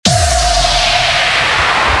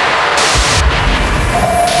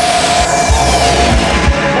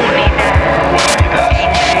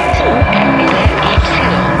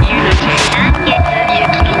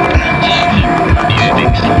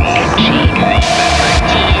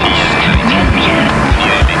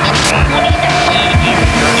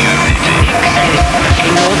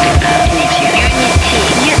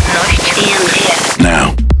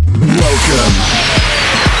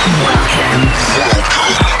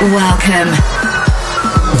Welcome.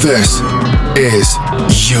 This is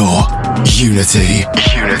your Unity.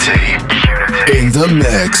 In the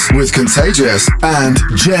mix with Contagious and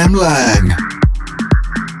Jem Lang.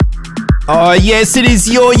 Oh yes, it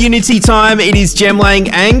is your Unity time. It is Jem Lang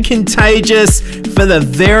and Contagious for the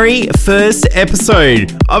very first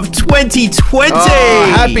episode of 2020.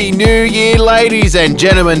 Oh, Happy New Year, ladies and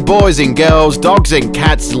gentlemen, boys and girls, dogs and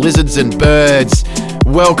cats, lizards and birds.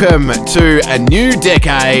 Welcome to a new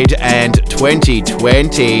decade and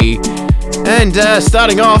 2020. And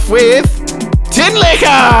starting off with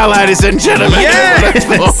Tinlicker, ladies and gentlemen. Yes!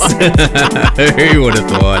 Who would have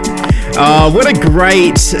thought? What a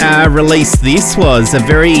great release this was. A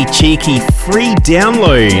very cheeky free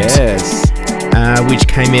download. Yes. Which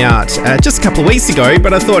came out just a couple of weeks ago.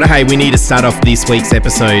 But I thought, hey, we need to start off this week's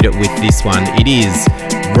episode with this one. It is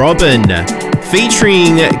Robyn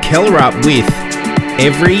featuring Kleerup with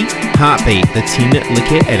Every Heartbeat, the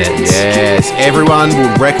Tinlicker edit. Yes, everyone will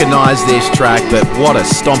recognise this track, but what a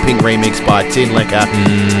stomping remix by Tinlicker.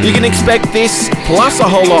 You can expect this, plus a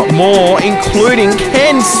whole lot more, including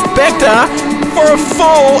Ken Spector for a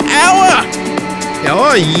full hour.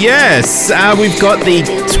 Oh, yes. We've got the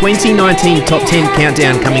 2019 Top 10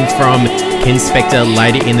 countdown coming from Ken Spector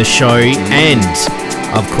later in the show, and,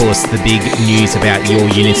 of course, the big news about your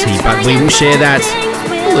Unity, but we will share that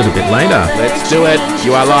a little bit later. Let's do it.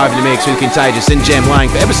 You are live in the mix with Contagious and Jem Lang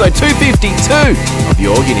for episode 252 of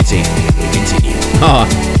Your Unity. We continue. Oh,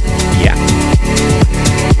 yeah.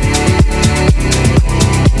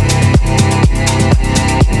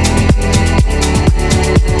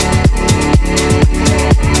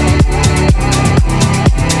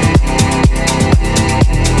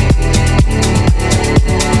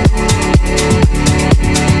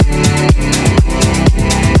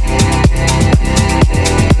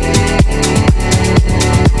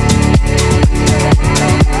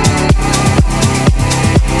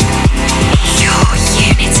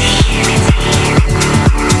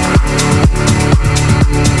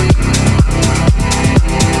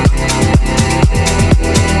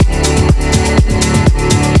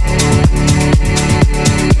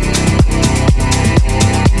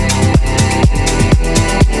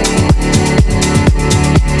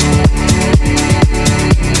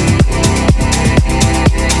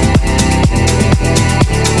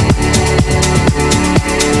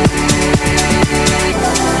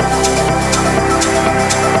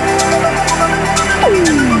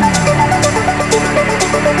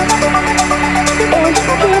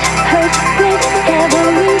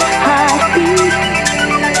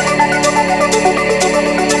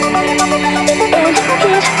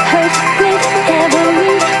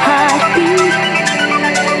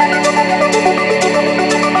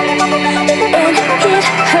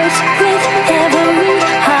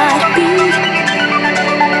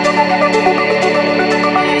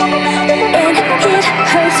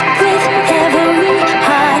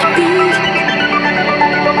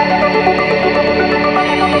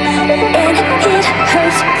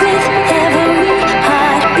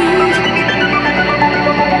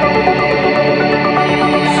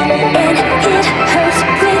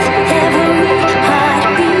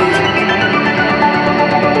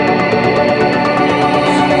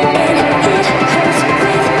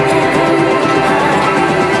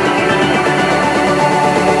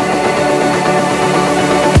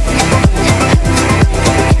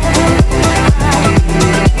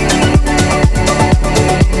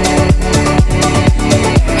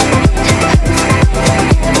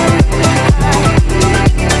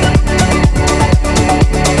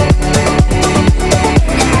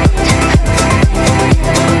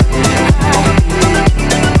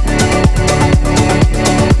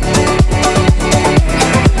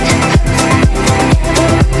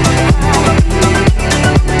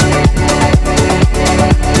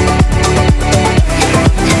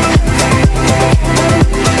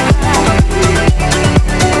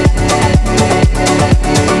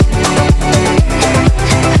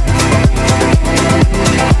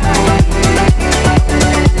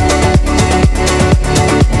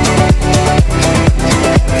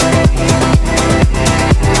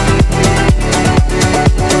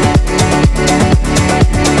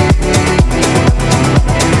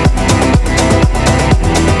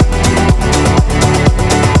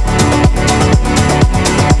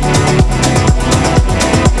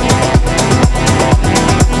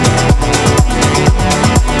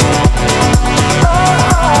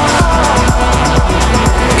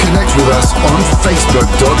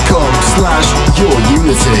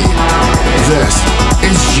 Facebook.com/YourUnity. This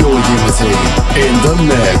is Your Unity in the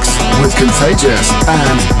mix with Contagious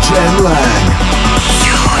and Jem Lang.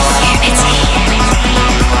 Your Unity.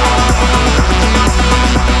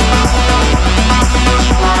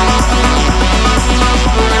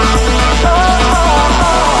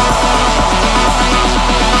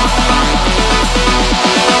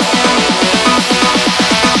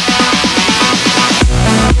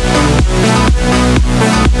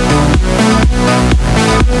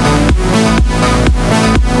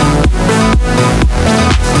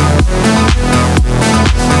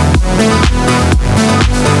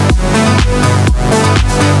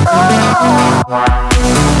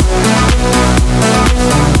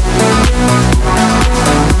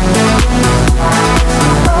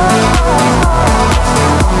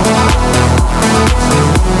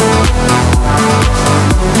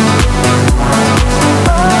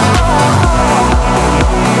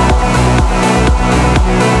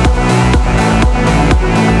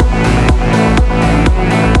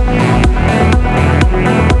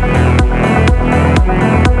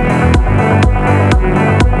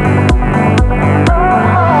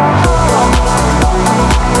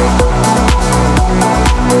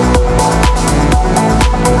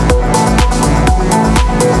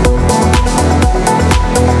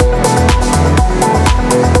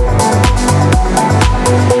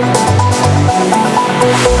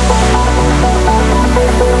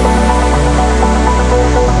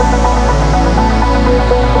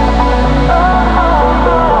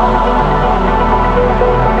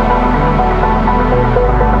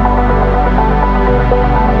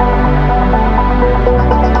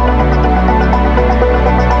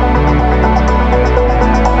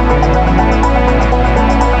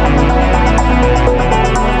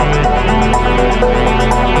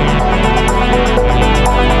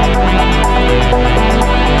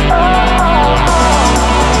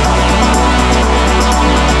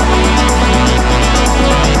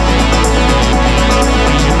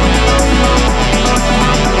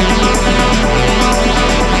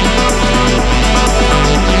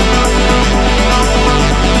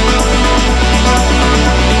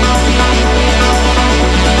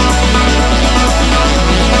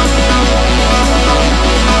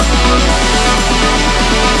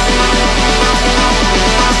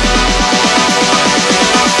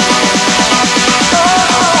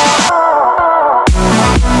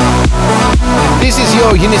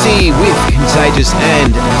 Unity with Contagious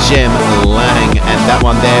and Jem Lang, and that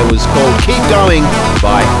one there was called Keep Going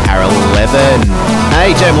by Paraleven.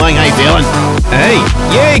 Hey Jem Lang, how you feeling? Hey,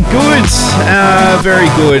 yeah, good,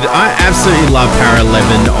 very good. I absolutely love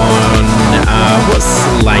Paraleven on what's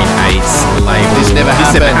late 8's label. This never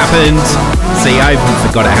happened. See, I even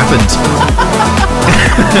forgot it happened.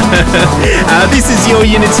 This is your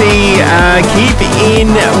Unity. Keep in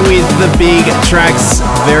with the big tracks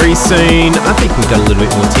very soon. I think we've got a little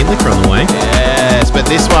bit more Tinlicker on the way. Yes, but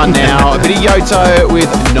this one now, a bit of Yotto with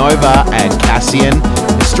Nova and Cassian.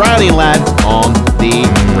 Australian lad on the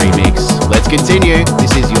remix. Let's continue.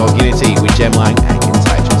 This is your Unity with Jem Lang and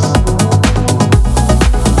Contagious.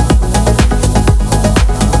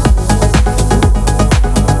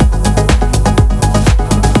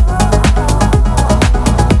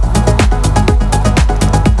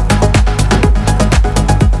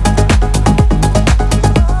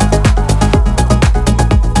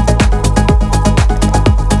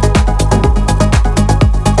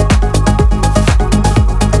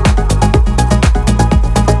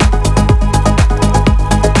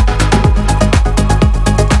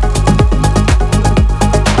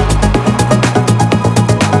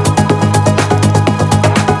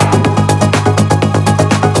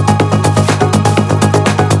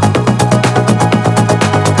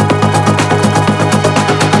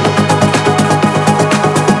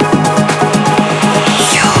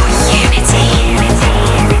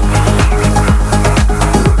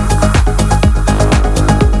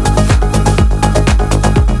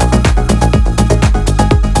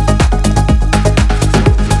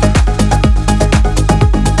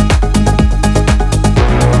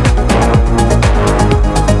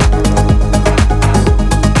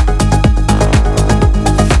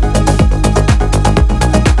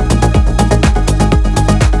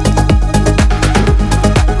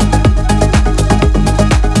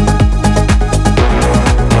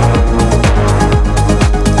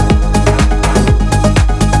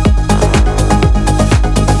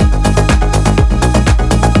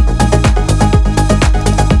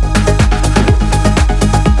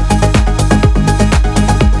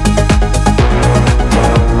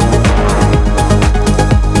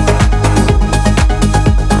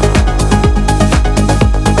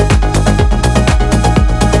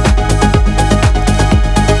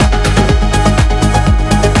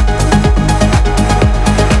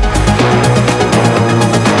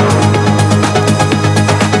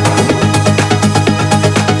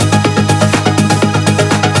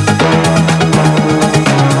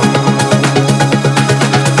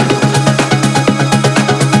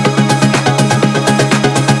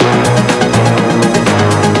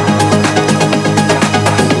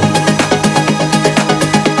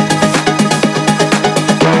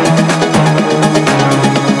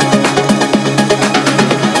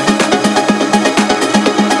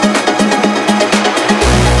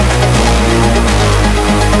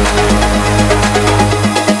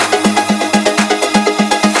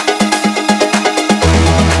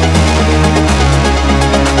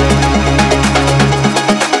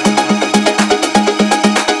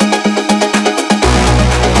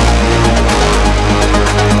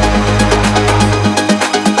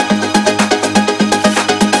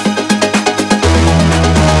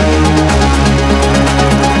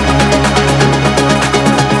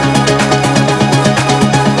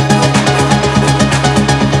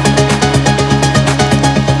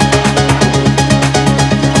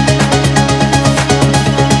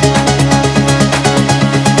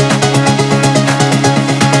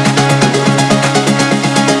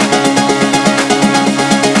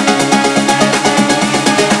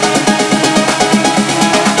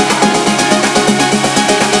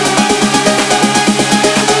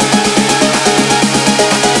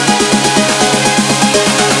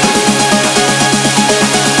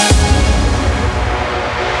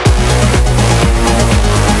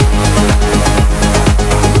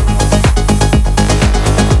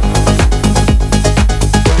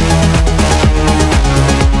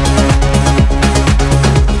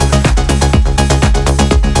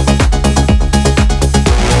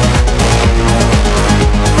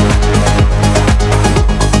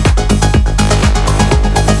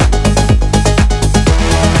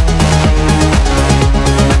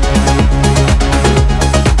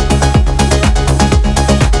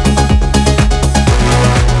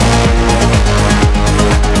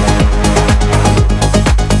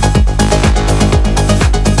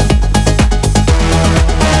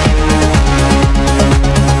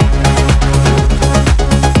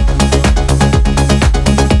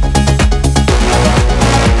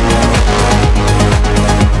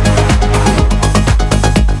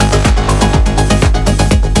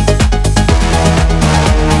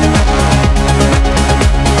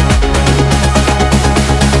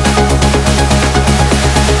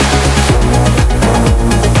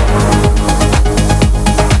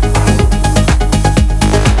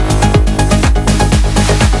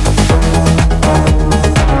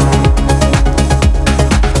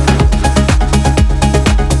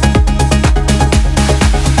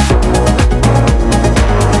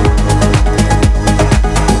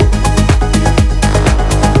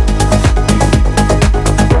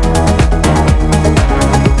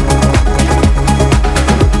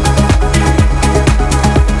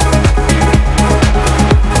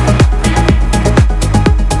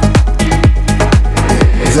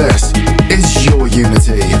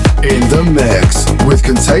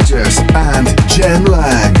 Contagious and Jem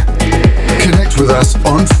Lang. Connect with us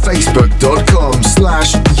on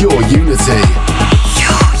facebook.com/yourunity.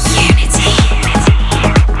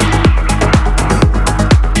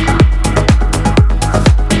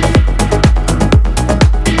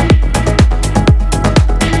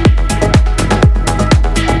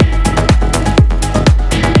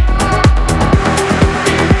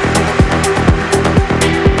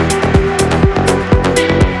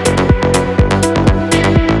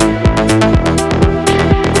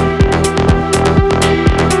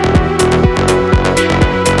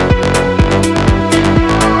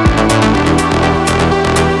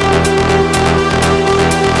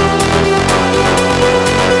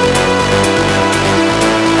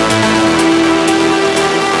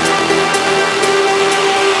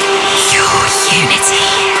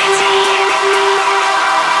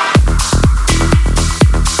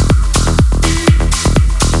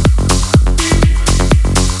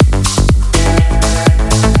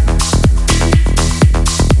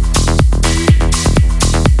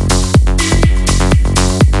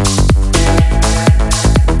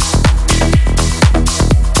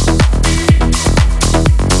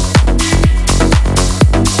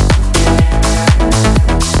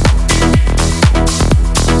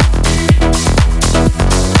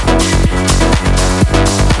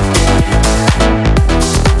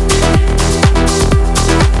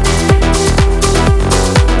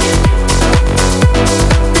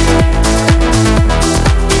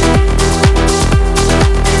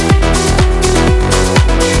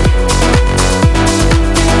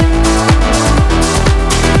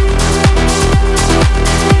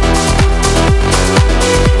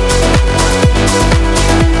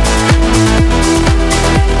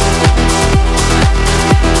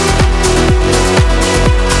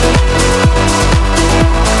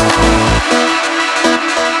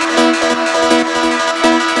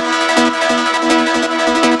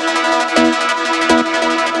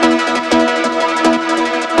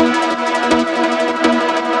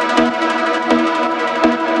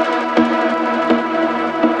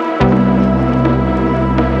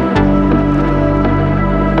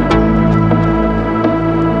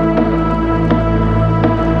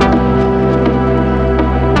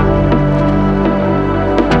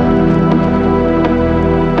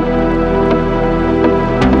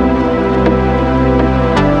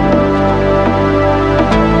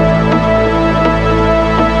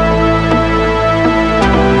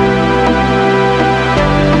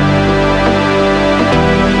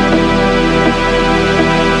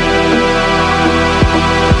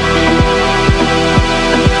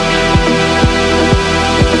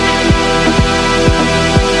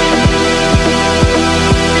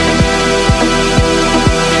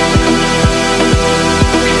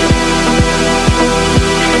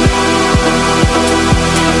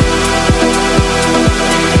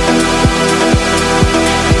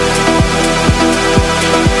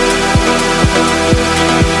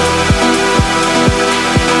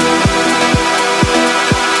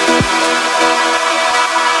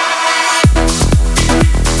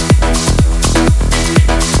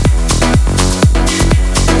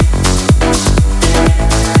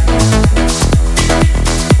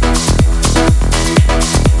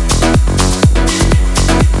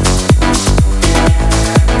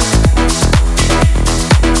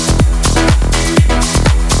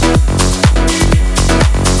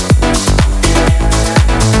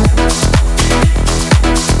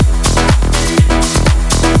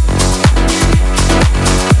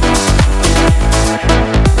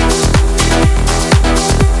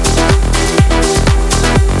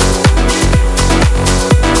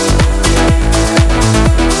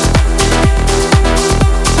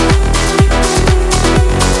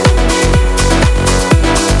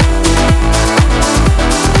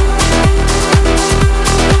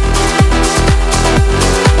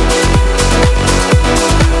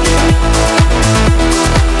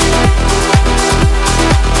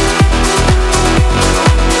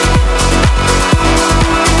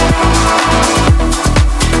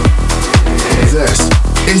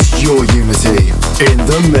 in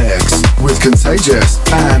the mix with Contagious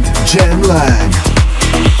and Jem Lang.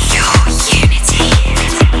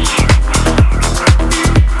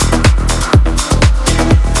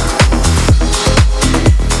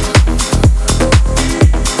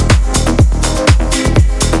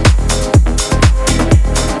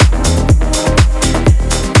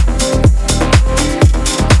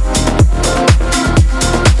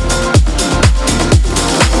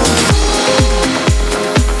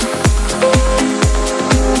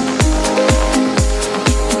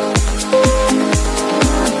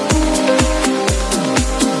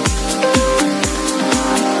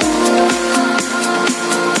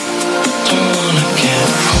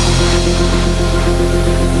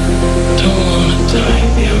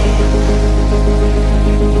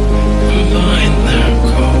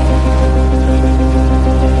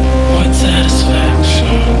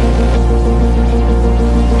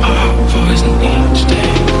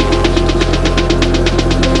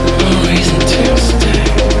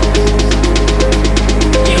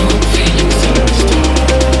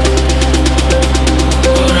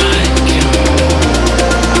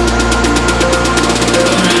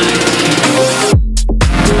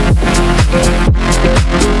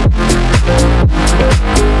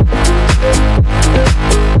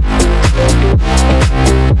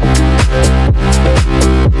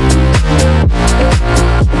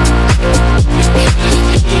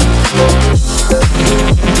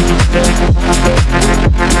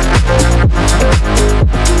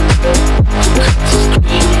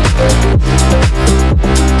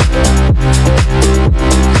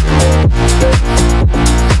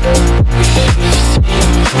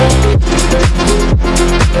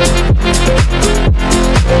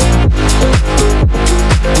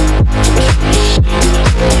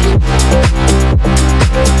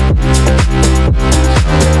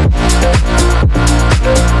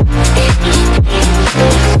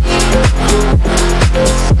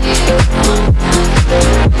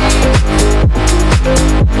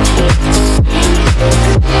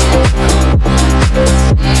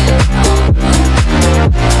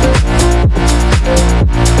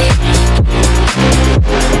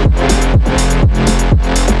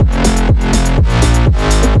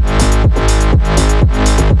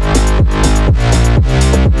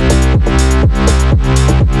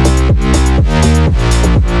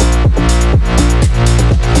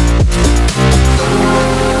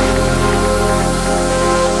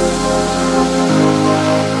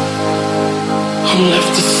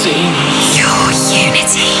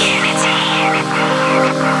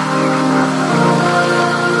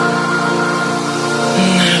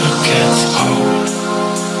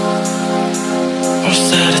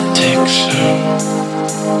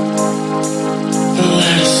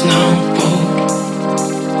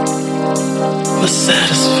 my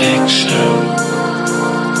satisfaction.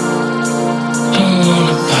 Don't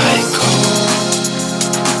wanna buy gold.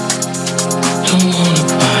 Don't wanna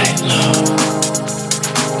buy love.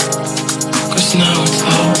 'Cause now it's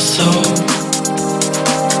all sold.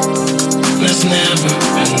 There's never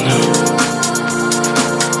enough.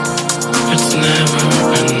 It's never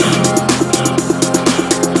enough.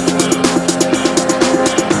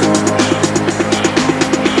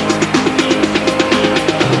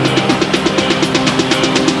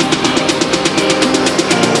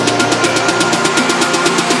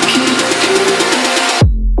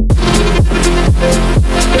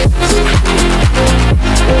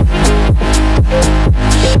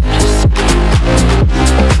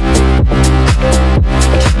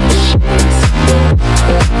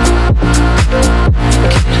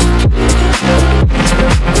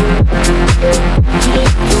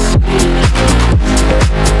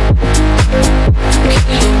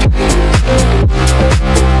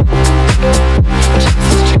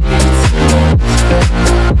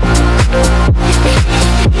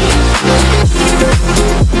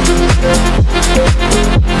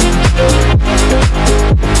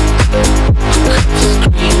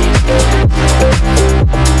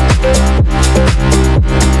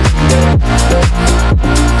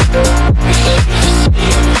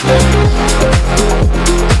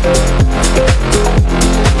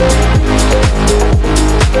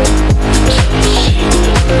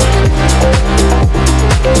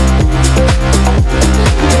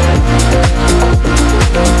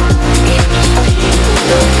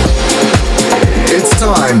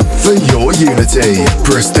 Unity,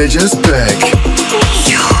 prestigious pick.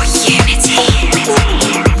 Your Unity.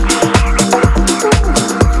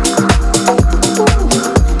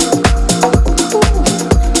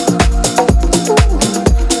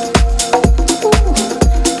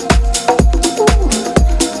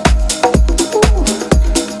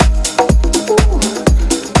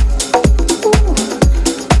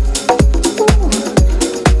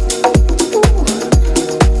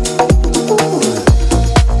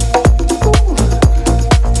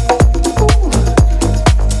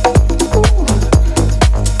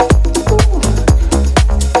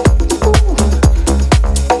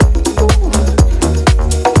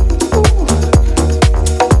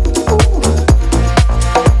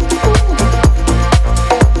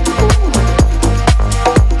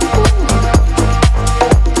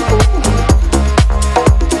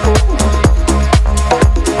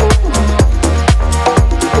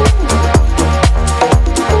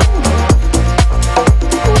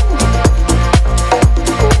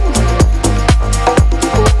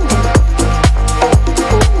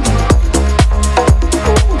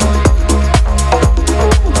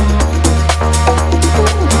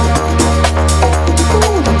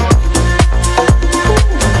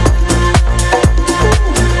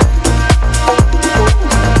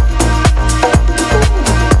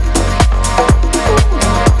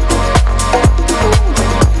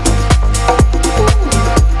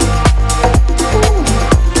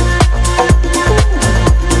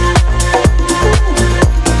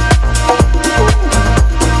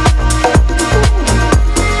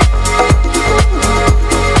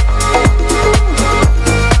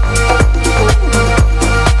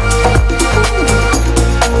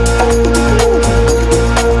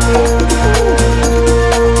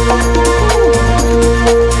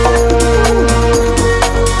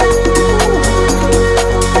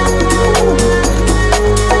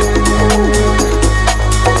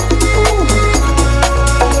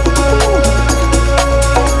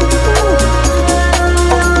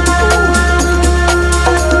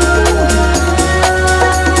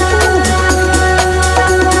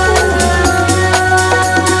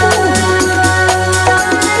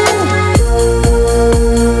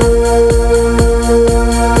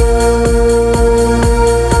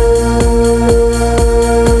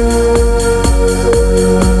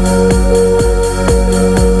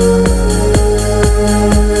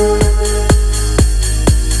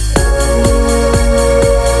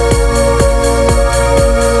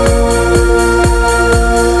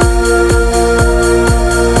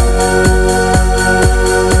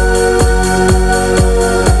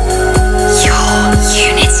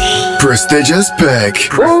 Prestigious pick.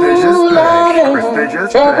 Prestigious pick.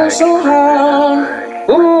 Prestigious trouble so hard.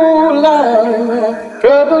 Ooh, Lord,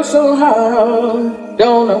 trouble so hard.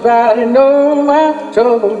 Don't nobody know my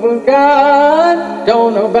trouble but God.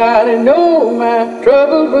 Don't nobody know my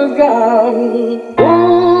trouble but God.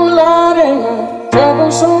 Ooh, Lord,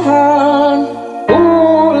 trouble so hard.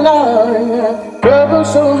 Ooh, Lord, trouble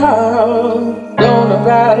so hard. Don't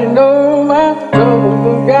nobody know my trouble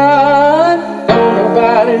but God. Don't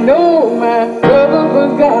nobody know my trouble. trouble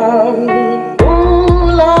but gone.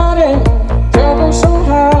 Ooh, Lord, trouble so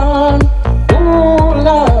hard. Ooh,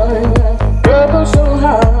 Lord, trouble so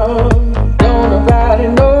hard. Don't nobody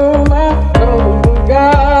know my trouble but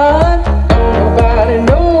God. Don't nobody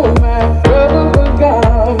know my trouble but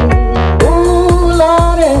God. Ooh,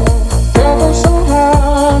 Lord, trouble so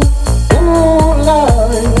hard. Ooh,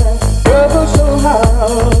 Lord, trouble so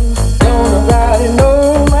hard. Don't nobody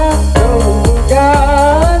know my trouble but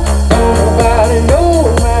God. Don't nobody know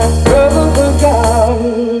my trouble but God.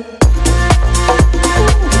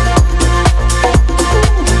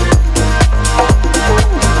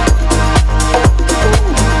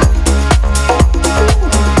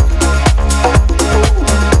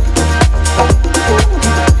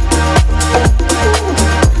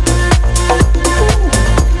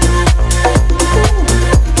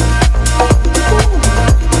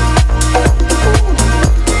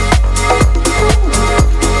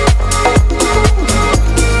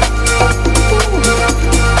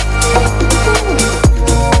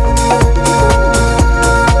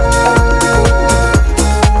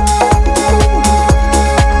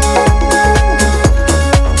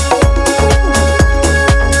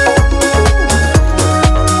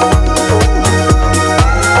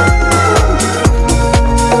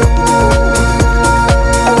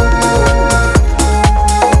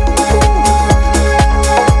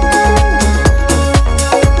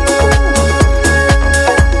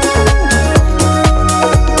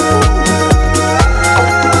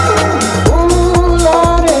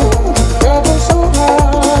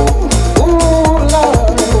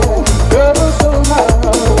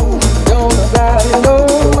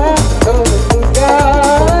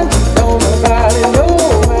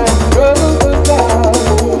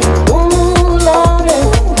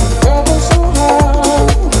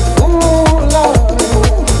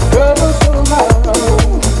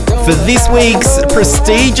 This week's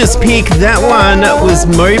prestigious pick, that one was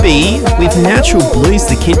Moby with Natural Blues,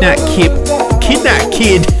 the Kidnap Kid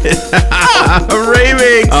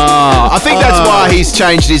remix. I think that's why he's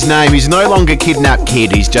changed his name. He's no longer Kidnap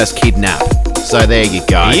Kid, he's just Kidnap. So there you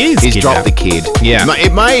go. He is He's Kidnap. dropped the kid. Yeah.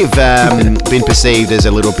 It may have been perceived as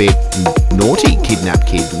a little bit naughty, Kidnap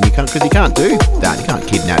Kid, because you can't do that. You can't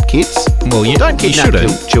kidnap kids. Well, you don't kidnap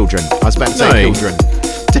shouldn't. children. I was about to say No. children.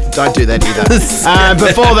 Don't do that either.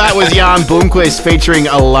 Before that was Blomqvist featuring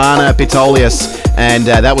Elena, Pitoulis, and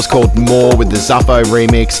that was called Maor with the Zuffo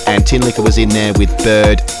remix, and Tinlicker was in there with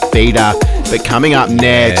Bird Feeder. But coming up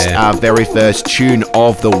next, our very first tune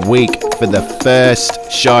of the week for the first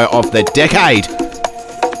show of the decade.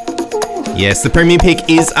 Yes, the premium pick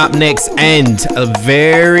is up next, and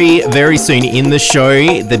very, very soon in the show,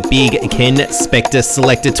 the big Ken Spector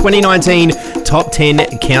Selector 2019 Top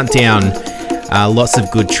 10 Countdown. Lots of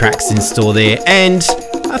good tracks in store there, and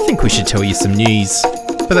I think we should tell you some news,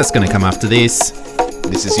 but that's going to come after this.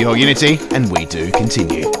 This is your Unity, and we do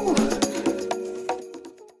continue.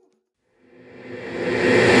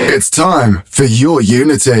 It's time for your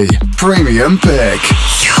Unity Premium Pick.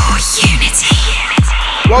 Your Unity.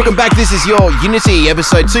 Welcome back, this is your Unity,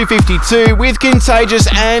 episode 252 with Contagious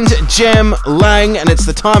and Jem Lang, and it's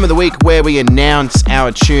the time of the week where we announce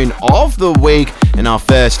our tune of the week and our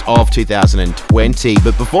first of 2020.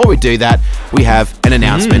 But before we do that, we have an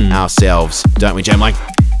announcement ourselves, don't we, Jem Lang?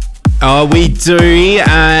 Oh, we do.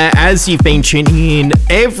 As you've been tuning in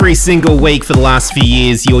every single week for the last few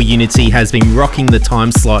years, your Unity has been rocking the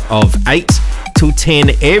time slot of 8 till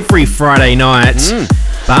 10 every Friday night.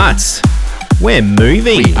 But we're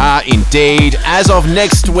moving. We are indeed. As of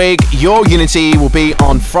next week, your Unity will be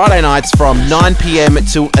on Friday nights from 9 p.m.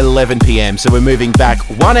 till 11 p.m. So we're moving back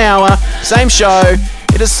 1 hour, same show,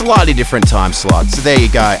 in a slightly different time slot. So there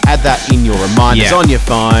you go. Add that in your reminders on your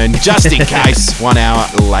phone, just in case 1 hour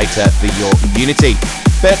later for your Unity.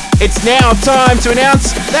 But it's now time to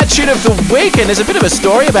announce that tune of the week, and there's a bit of a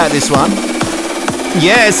story about this one.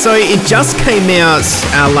 Yeah, so it just came out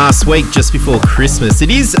last week, just before Christmas. It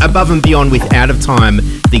is Above and Beyond with Out of Time,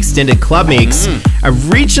 the extended club mix.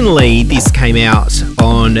 Originally, this came out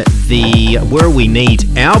on the Where We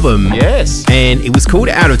Need album. Yes. And it was called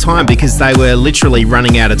Out of Time because they were literally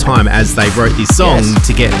running out of time as they wrote this song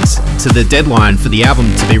to get to the deadline for the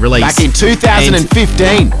album to be released. Back in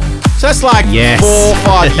 2015. So that's like 4 or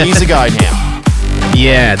 5 years ago now.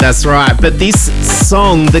 Yeah, that's right. But this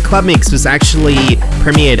song, the club mix, was actually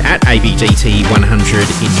premiered at ABGT 100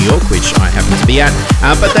 in New York, which I happen to be at.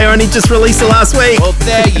 But they only just released it last week. Well,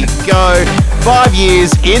 there you go. 5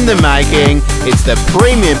 years in the making. It's the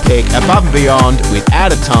premium pick, Above and Beyond with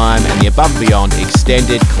Out of Time, and the Above and Beyond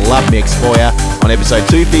extended club mix for you on episode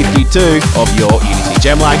 252 of your Unity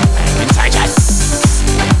Jem Lang and Contagious.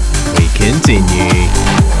 We continue. continue.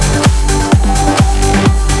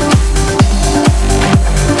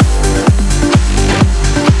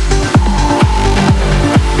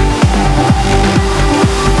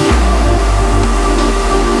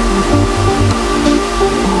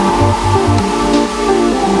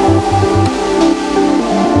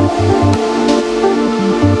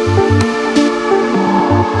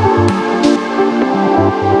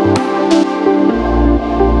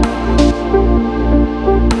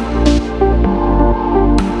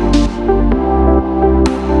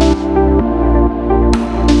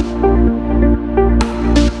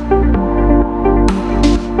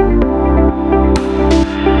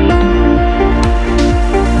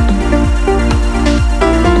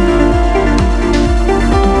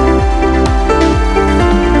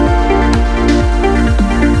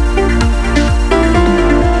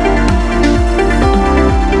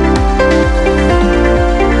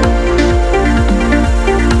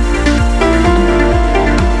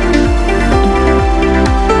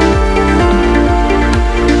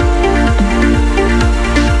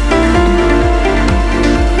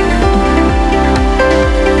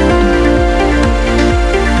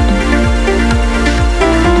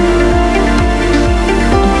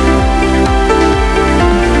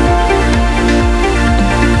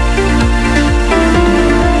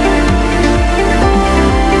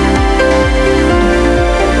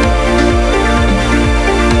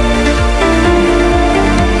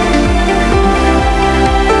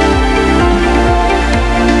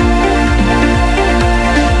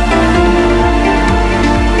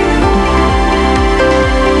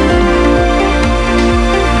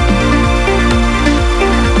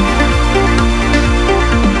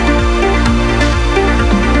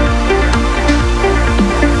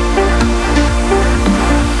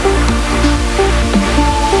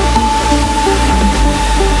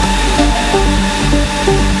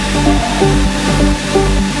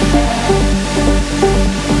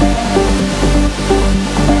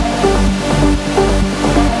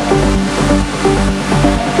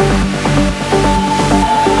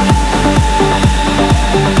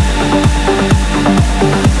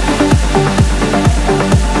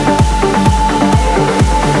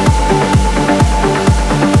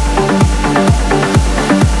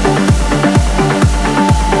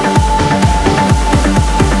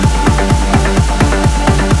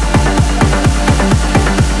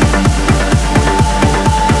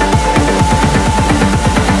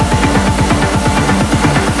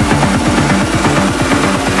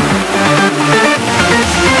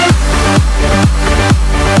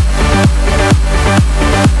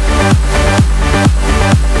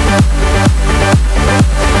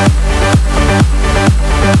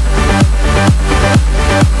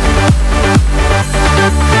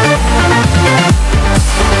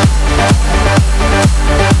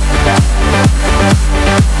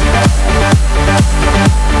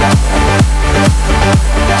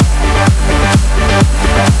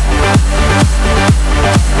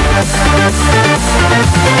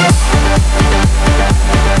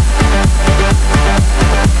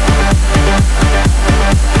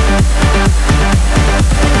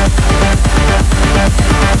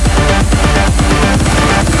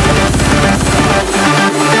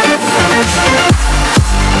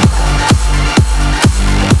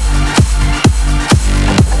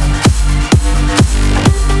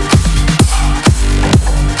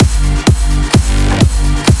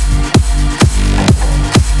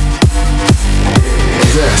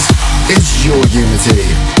 Unity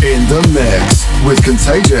in the mix with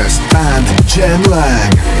Contagious and Jem Lang.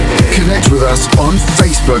 Connect with us on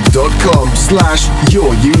facebook.com/yourunity. Your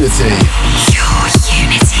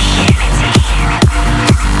Unity.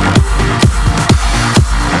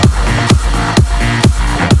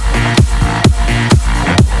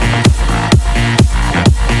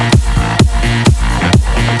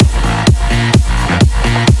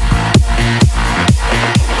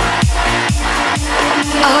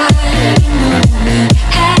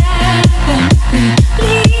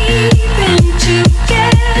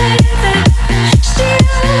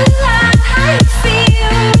 Still I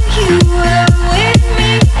feel you were with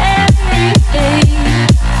me.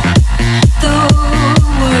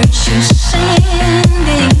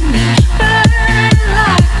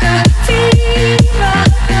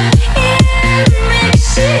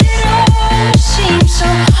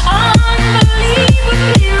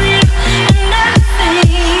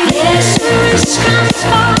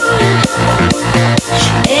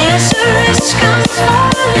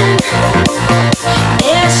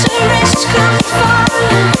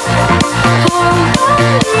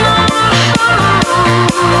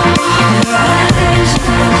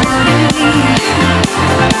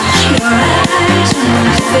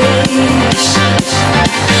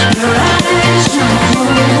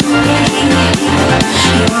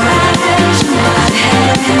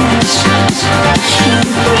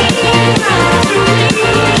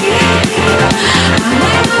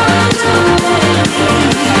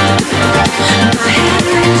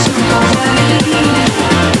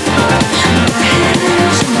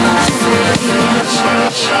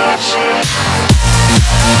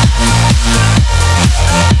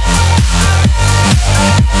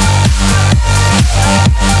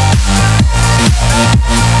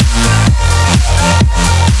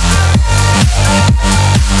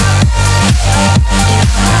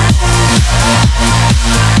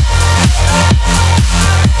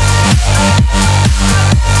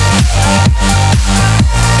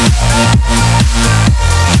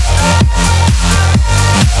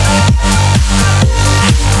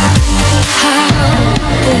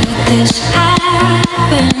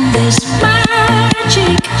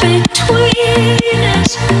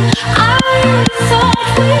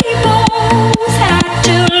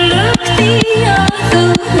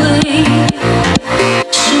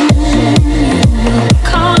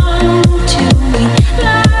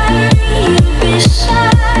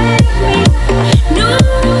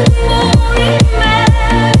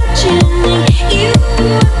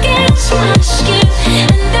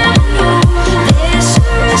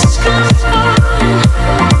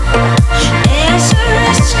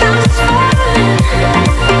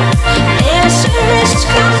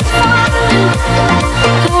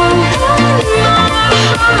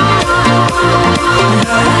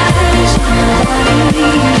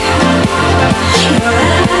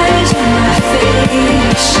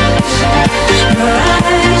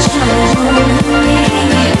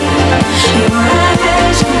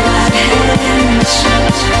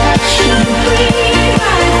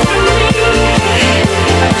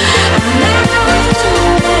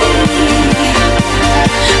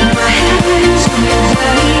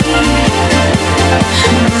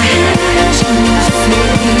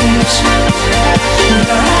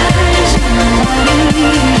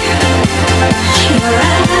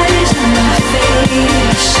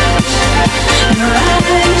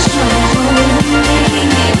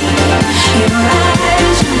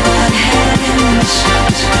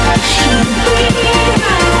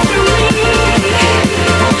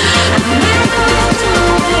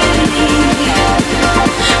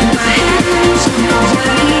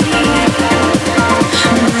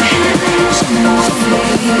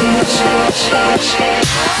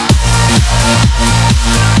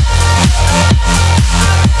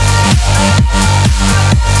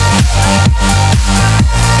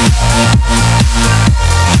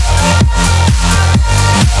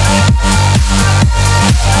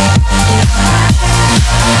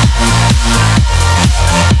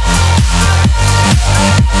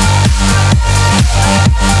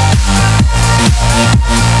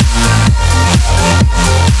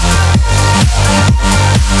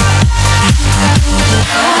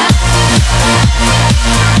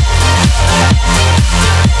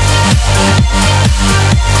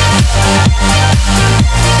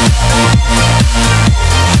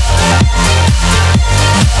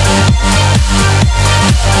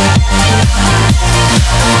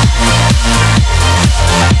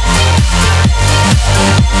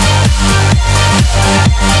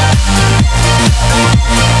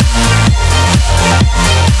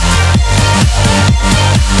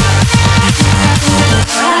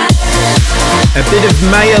 Bit of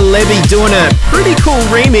Paraleven doing a pretty cool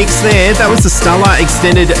remix there. That was the Starlight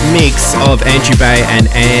extended mix of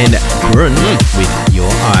Anjunabeats and Brun with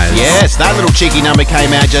Your Eyes. Yes, that little cheeky number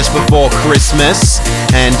came out just before Christmas,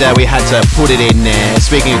 and we had to put it in there.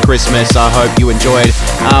 Speaking of Christmas, I hope you enjoyed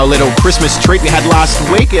our little Christmas treat we had last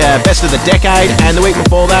week, Best of the Decade, and the week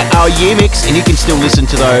before that, our year mix, and you can still listen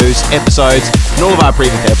to those episodes and all of our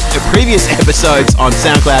previous episodes on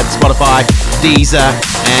SoundCloud, Spotify, Deezer,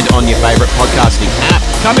 and on your favourite podcasting app.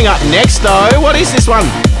 Coming up next, though, what is this one?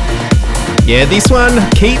 Yeah, this one,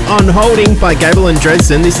 Keep On Holding by Gabriel and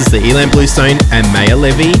Dresden. This is the Elan, Bluestone and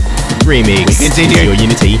Paraleven remix. We continue. Your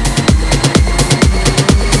Unity.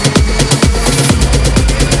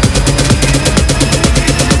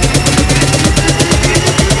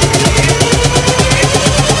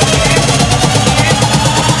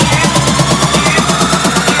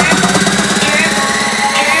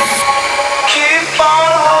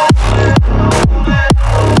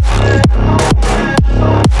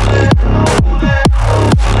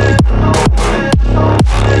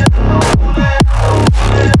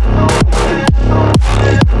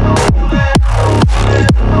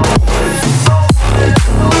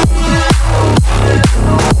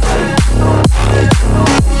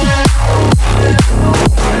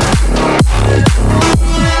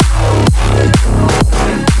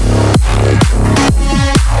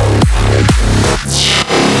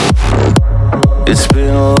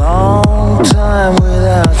 time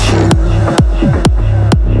without you.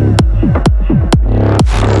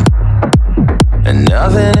 And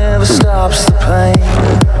nothing ever stops the pain.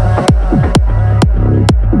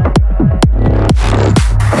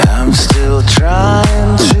 I'm still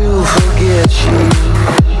trying to forget you,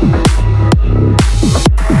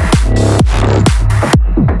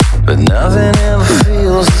 but nothing ever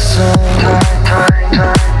feels the same.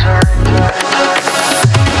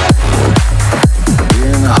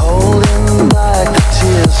 Been holding back the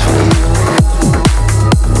tears for you,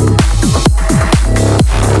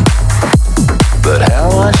 but how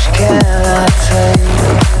much can I take?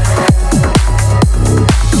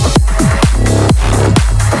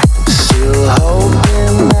 Still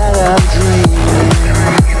hoping that I'm dreaming,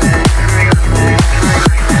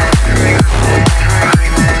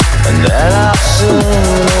 and that I'll soon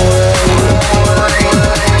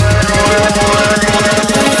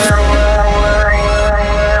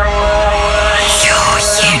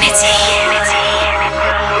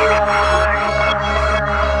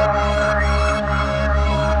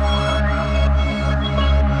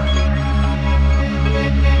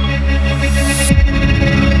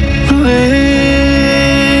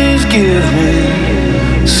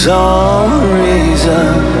some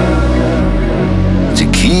reason to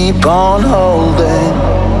keep on holding,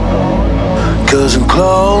 'cause I'm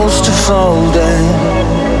close to folding.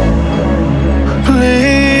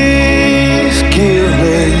 Please give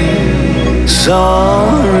me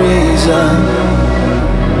some reason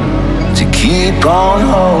to keep on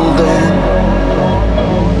holding,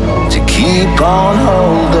 to keep on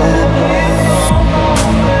holding.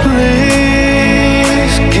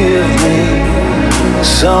 Please give me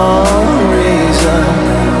some reason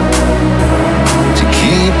to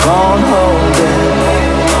keep on holding,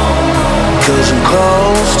 'cause I'm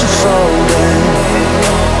close to folding.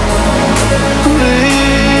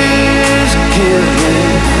 Please give me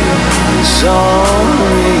some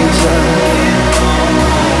reason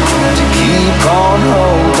to keep on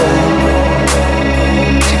holding,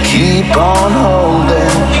 to keep on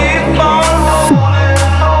holding. Keep on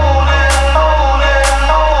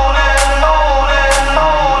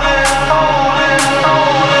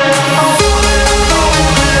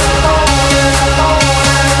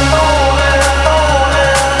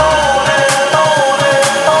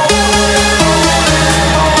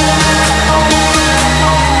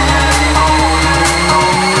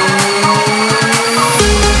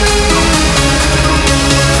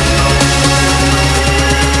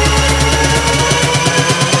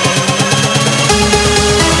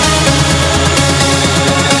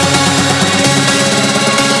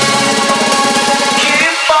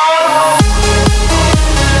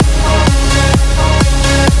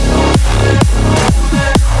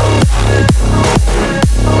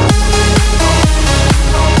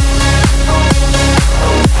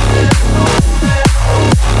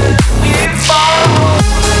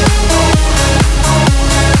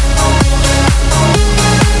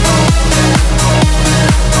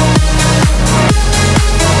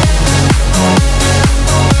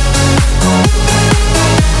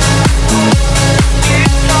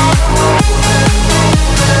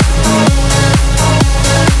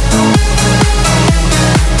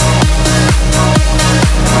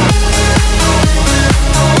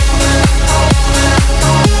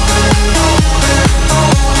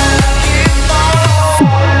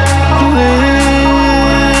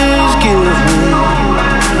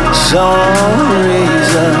some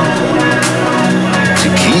reason to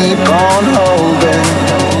keep on holding,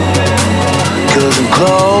 'cause I'm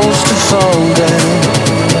close to folding.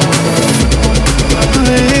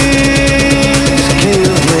 Please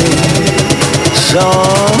give me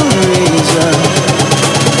some reason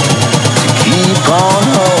to keep on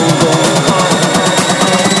holding,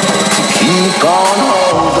 to keep on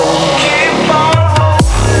holding.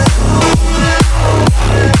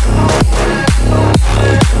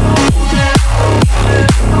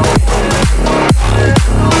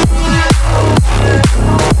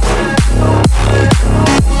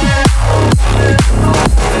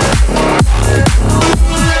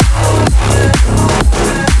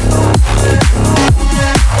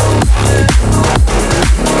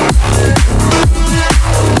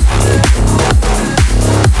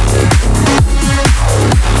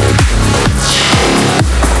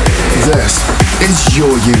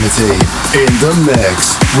 Your Unity in the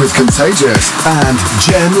mix with Contagious and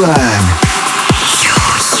Jem Lang.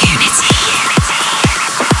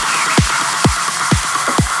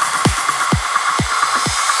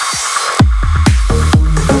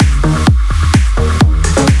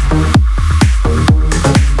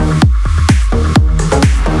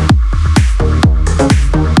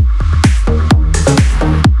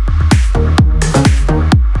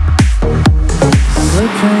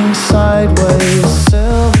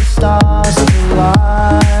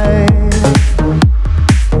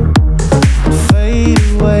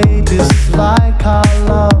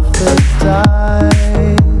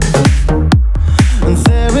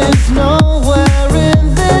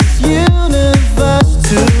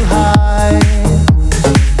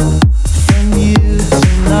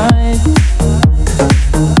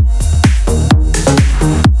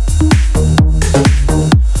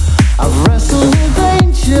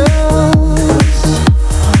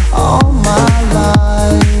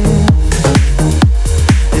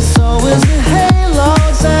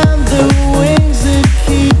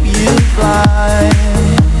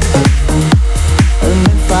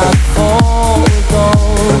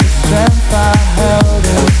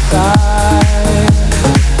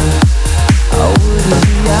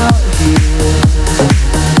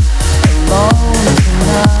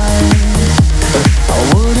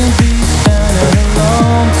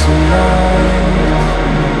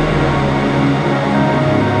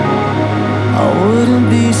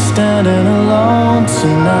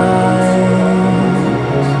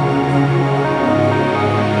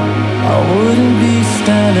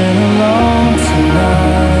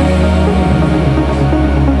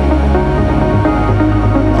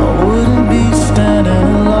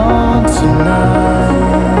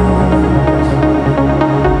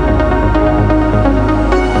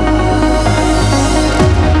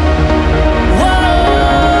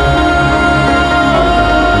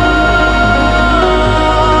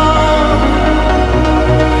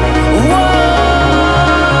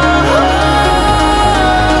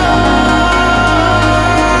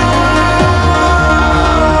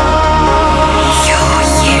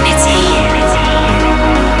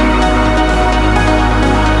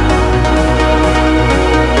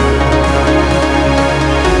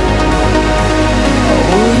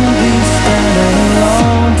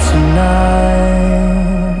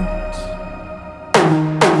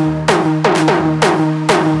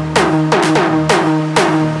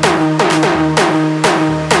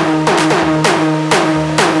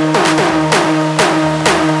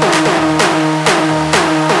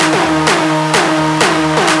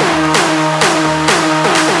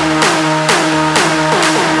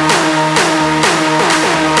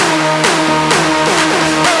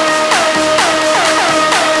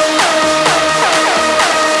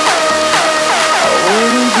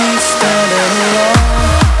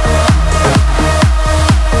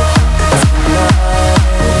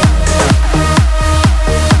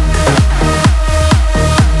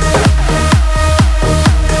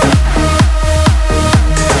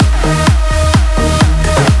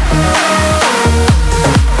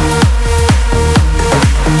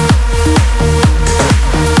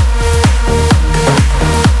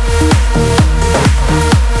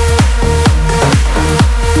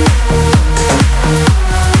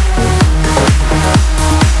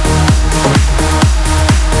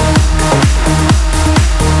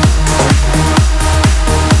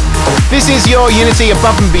 is your Unity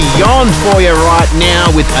Above and Beyond for you right now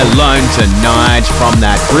with Alone Tonight from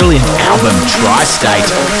that brilliant album Tri-State.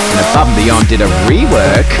 And Above and Beyond did a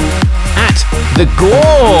rework at the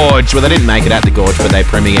Gorge. Well, they didn't make it at the Gorge, but they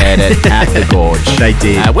premiered it at the Gorge. They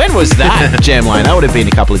did. When was that, Jem Lang? That would have been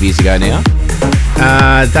a couple of years ago now.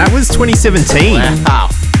 That was 2017. Wow.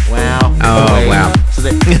 Oh, wow. So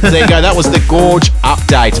there you go. That was the Gorge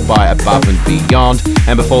update by Above and Beyond.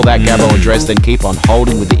 And before that, Gabriel and Dresden, Keep On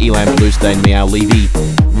Holding with the Elan Bluestone Meow Levi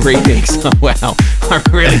remix. Oh, wow. I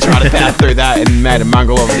really tried to power through that and made a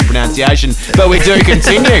mongrel of the pronunciation. But we do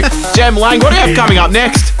continue. Jem Lang, what do you have coming up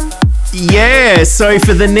next? Yeah, so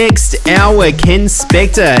for the next hour, Ken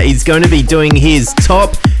Spector is going to be doing his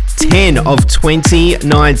top 10 of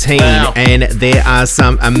 2019. Wow. And there are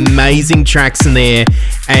some amazing tracks in there,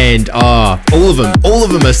 and all of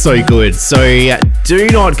them are so good. So do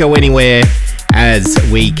not go anywhere as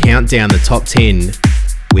we count down the top 10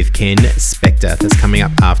 with Ken Spector. That's coming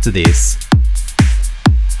up after this.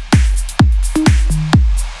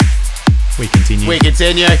 We continue.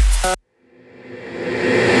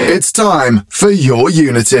 It's time for your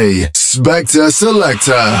Unity. Spector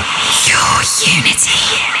Selector. Your Unity.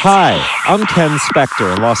 Hi, I'm Ken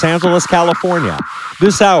Spector in Los Angeles, California.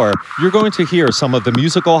 This hour, you're going to hear some of the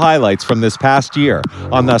musical highlights from this past year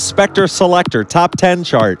on the Spector Selector Top 10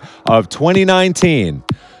 chart of 2019.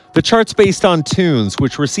 The chart's based on tunes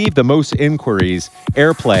which received the most inquiries,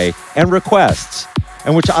 airplay, and requests,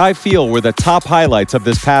 and which I feel were the top highlights of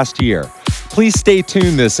this past year. Please stay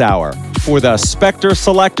tuned this hour for the Spector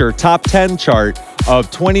Selector Top 10 chart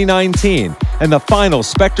of 2019 and the final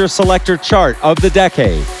Spector Selector chart of the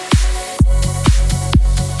decade.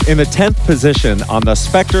 In the 10th position on the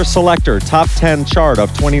Spector Selector Top 10 chart of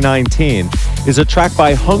 2019 is a track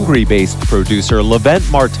by Hungary-based producer Levent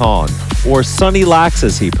Martin, or Sonny Lax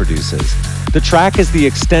as he produces. The track is the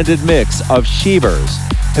extended mix of Sheevers,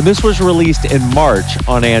 and this was released in March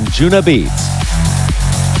on Anjunabeats.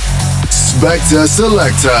 Spector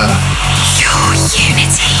Selector. Your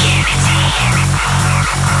Unity.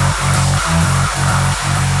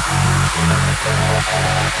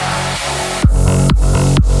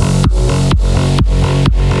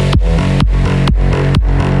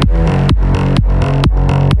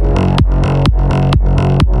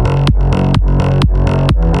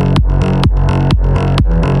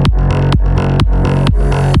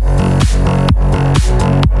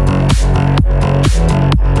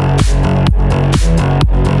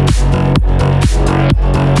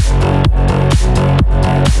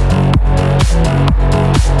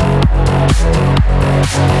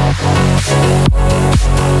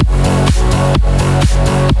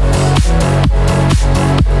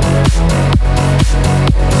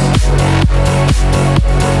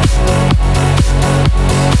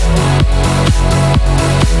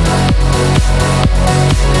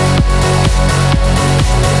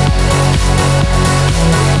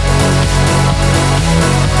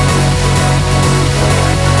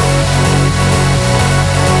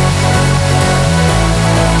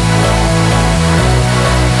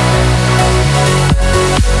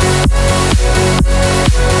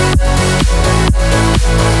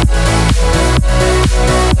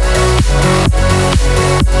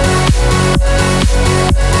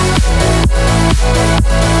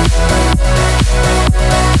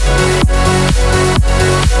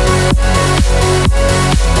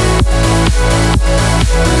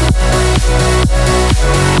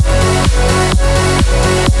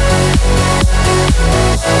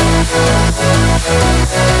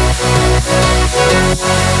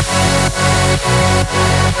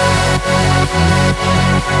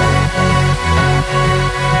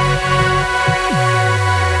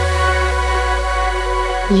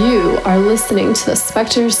 You are listening to the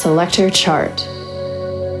Spector Selector chart.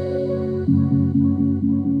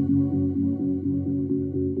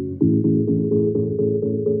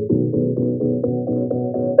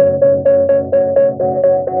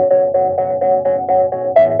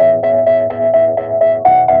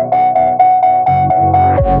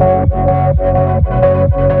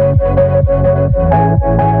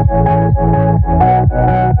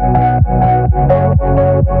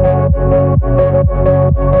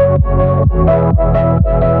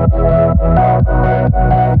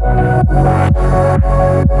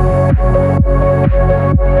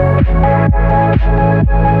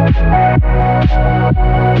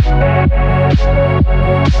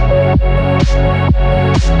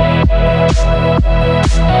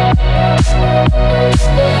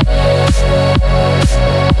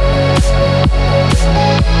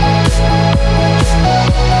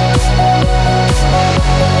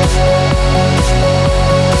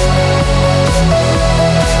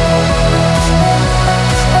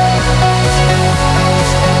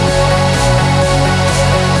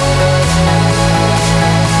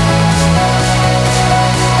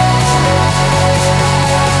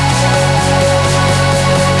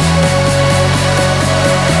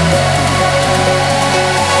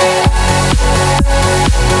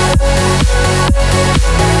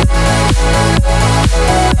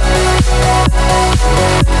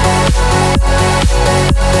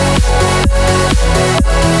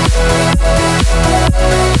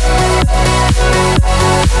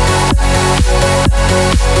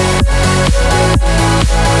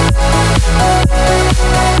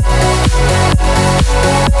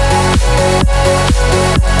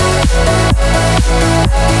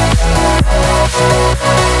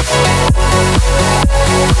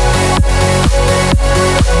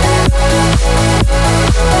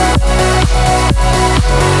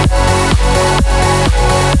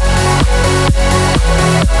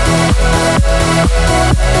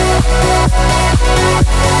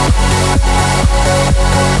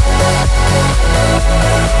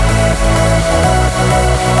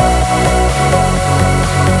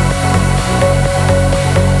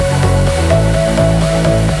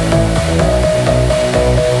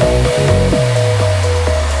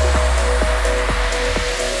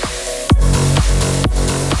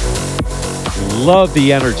 love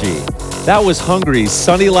the energy. That was Hungary's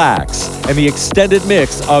Sunny Lax and the extended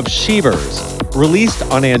mix of Sheevers, released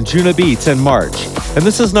on Anjunabeats in March. And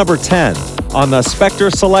this is number 10 on the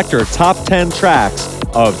Spector Selector Top 10 Tracks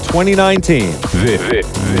of 2019.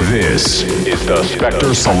 This is the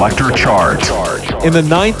Spector Selector Chart. In the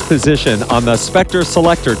 9th position on the Spector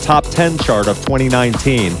Selector Top 10 chart of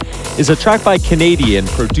 2019 is a track by Canadian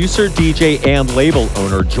producer, DJ, and label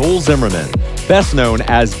owner Joel Zimmerman, best known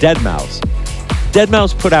as Deadmau5.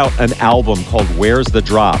 Deadmau5 put out an album called Where's the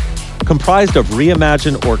Drop, comprised of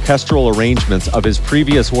reimagined orchestral arrangements of his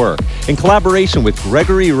previous work, in collaboration with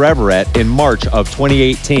Gregory Reveret in March of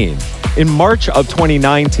 2018. In March of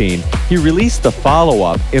 2019, he released the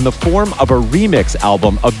follow-up in the form of a remix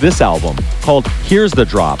album of this album called Here's the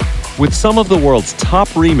Drop, with some of the world's top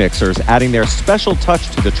remixers adding their special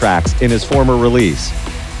touch to the tracks in his former release.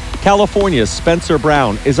 California's Spencer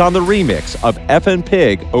Brown is on the remix of Effin'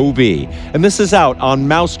 Pig OV, and this is out on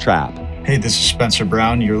Mousetrap. Hey, this is Spencer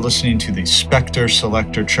Brown. You're listening to the Spector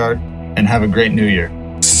Selector Chart, and have a great new year.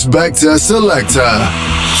 Spector Selector.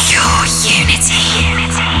 Your unity.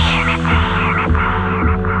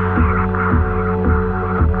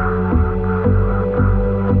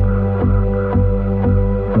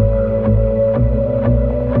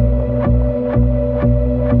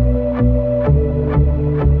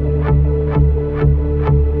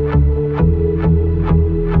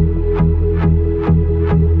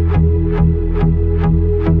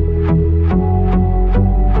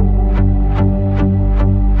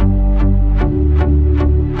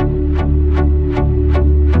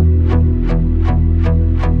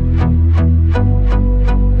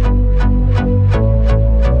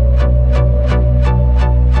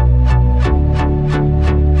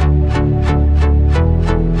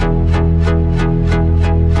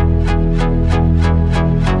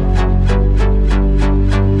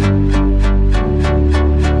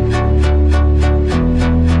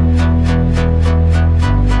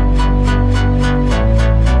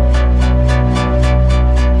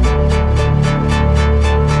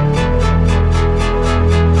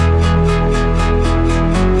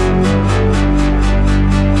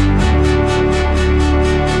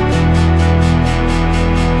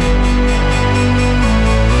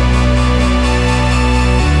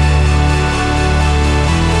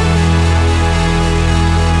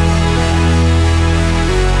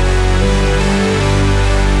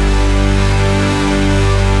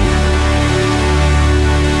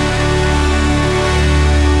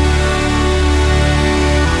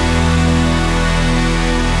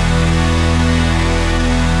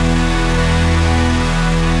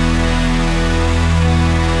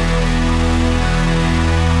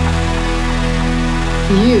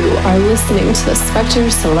 You are listening to the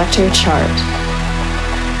Spector Selector Chart.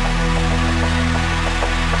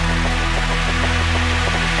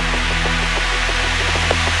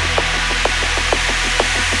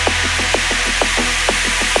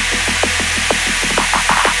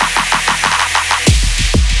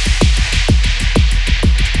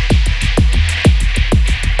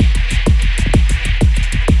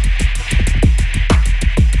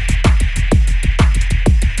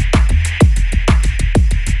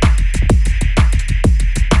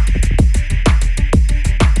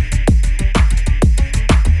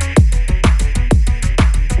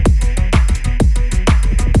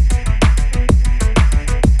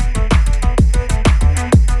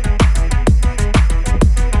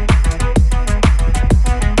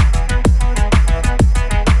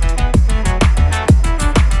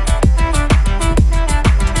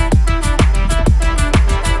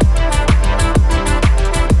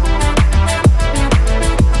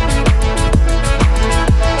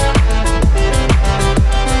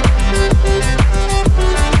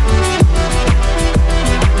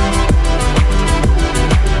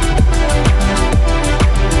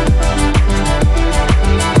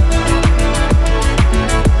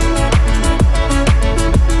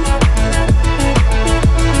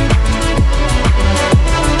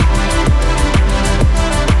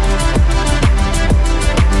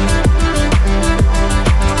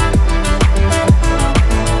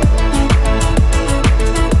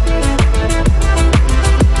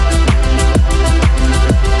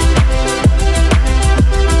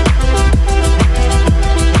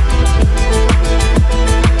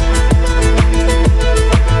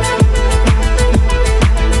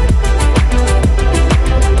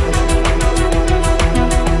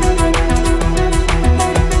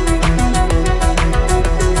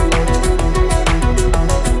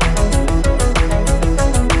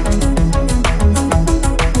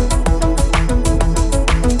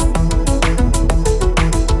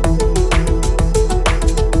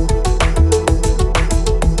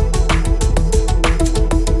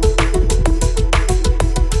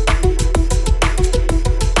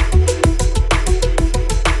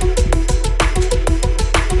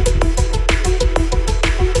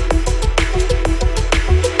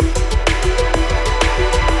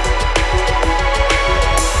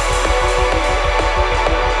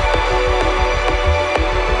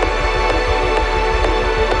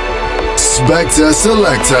 Spector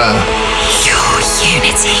Selector. Your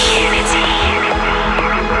unity.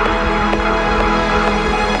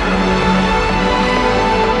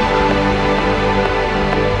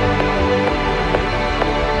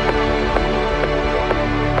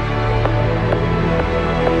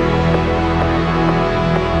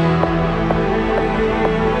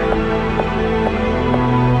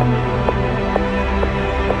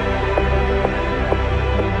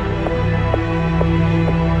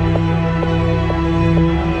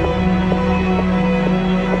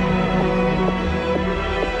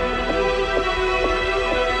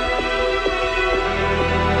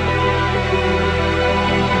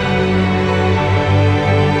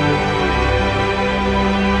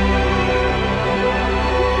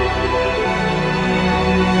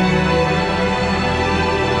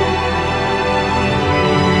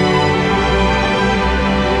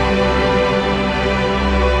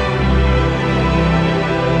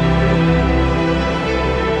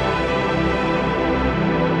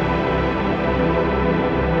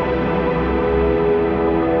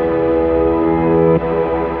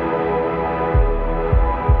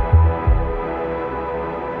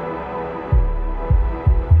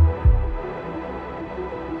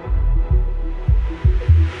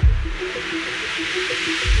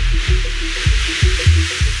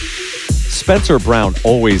 Spencer Brown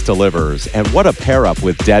always delivers, and what a pair-up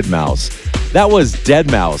with Deadmau5. That was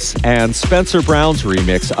Deadmau5 and Spencer Brown's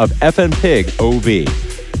remix of FN Pig OV.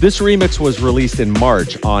 This remix was released in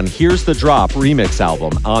March on Here's the Drop remix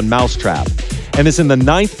album on Mousetrap, and is in the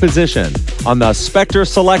 9th position on the Spector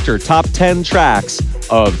Selector Top 10 Tracks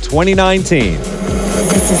of 2019.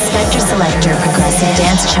 This is Spector Selector Progressive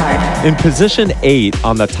Dance Chart. In position 8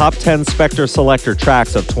 on the top 10 Spector Selector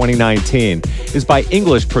tracks of 2019 is by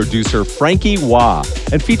English producer Franky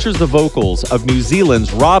and features the vocals of New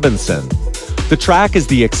Zealand's Robinson. The track is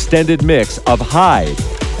the extended mix of Hide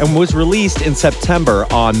and was released in September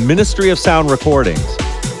on Ministry of Sound Recordings.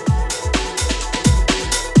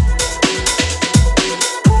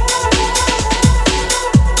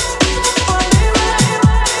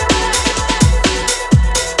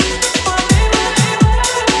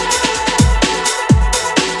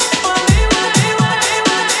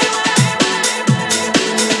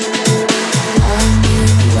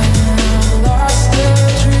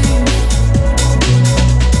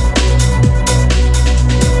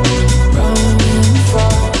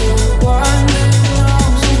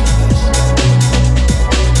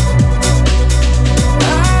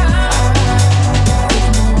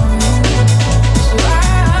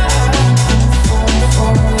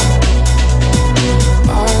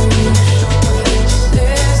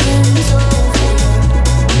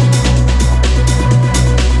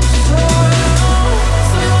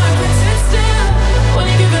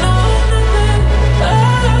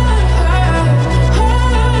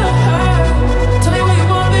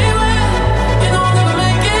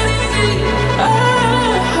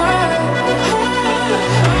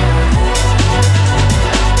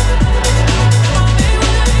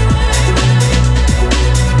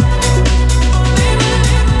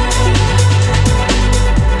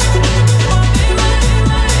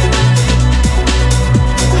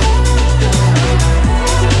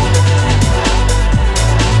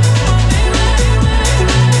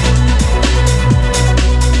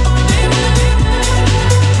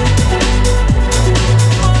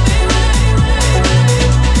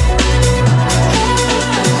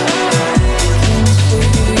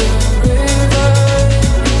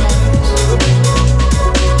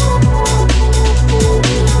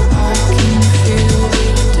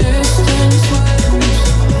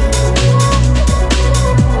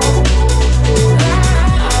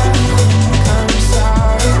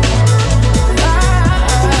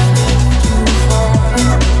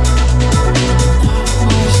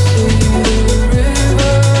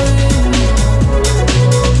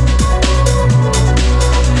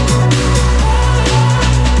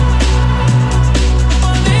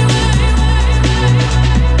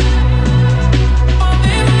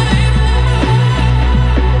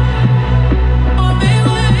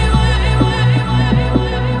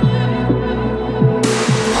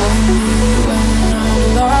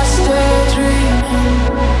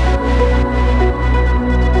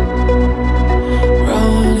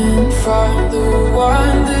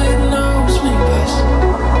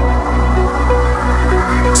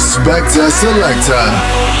 Spector Selector.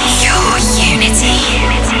 Your unity.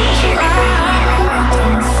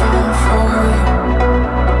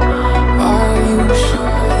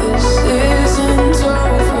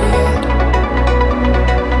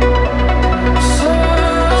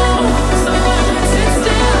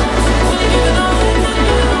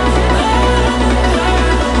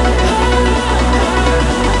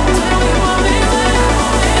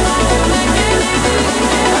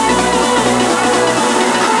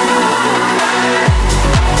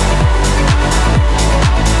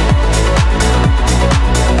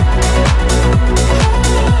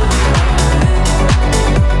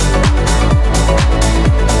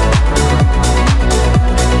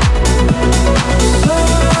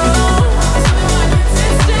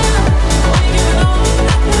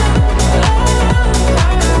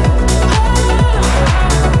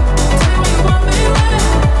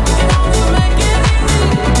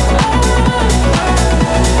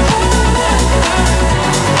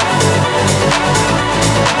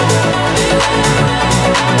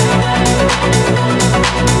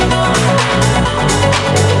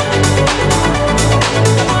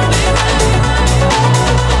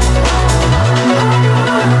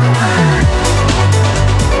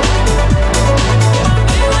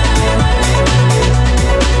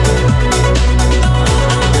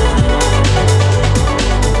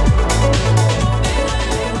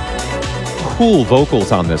 cool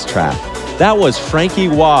vocals on this track. That was Franky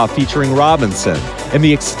featuring Robinson in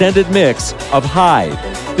the extended mix of Hide.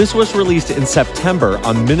 This was released in September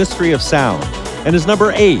on Ministry of Sound and is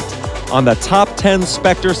number 8 on the Top 10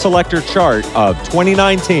 Spector Selector chart of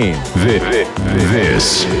 2019.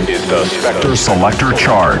 This is the Spector Selector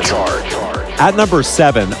chart. At number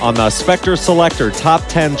 7 on the Spector Selector Top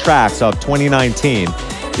 10 Tracks of 2019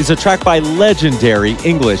 is a track by legendary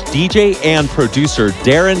English DJ and producer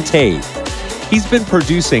Darren Tate. He's been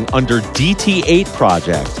producing under DT8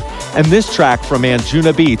 Project, and this track from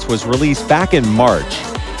Anjunabeats was released back in March.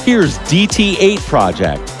 Here's DT8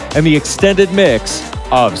 Project and the extended mix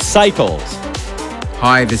of Cycles.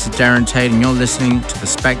 Hi, this is Darren Tate, and you're listening to the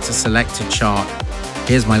Spector Selector chart.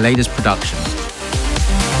 Here's my latest production.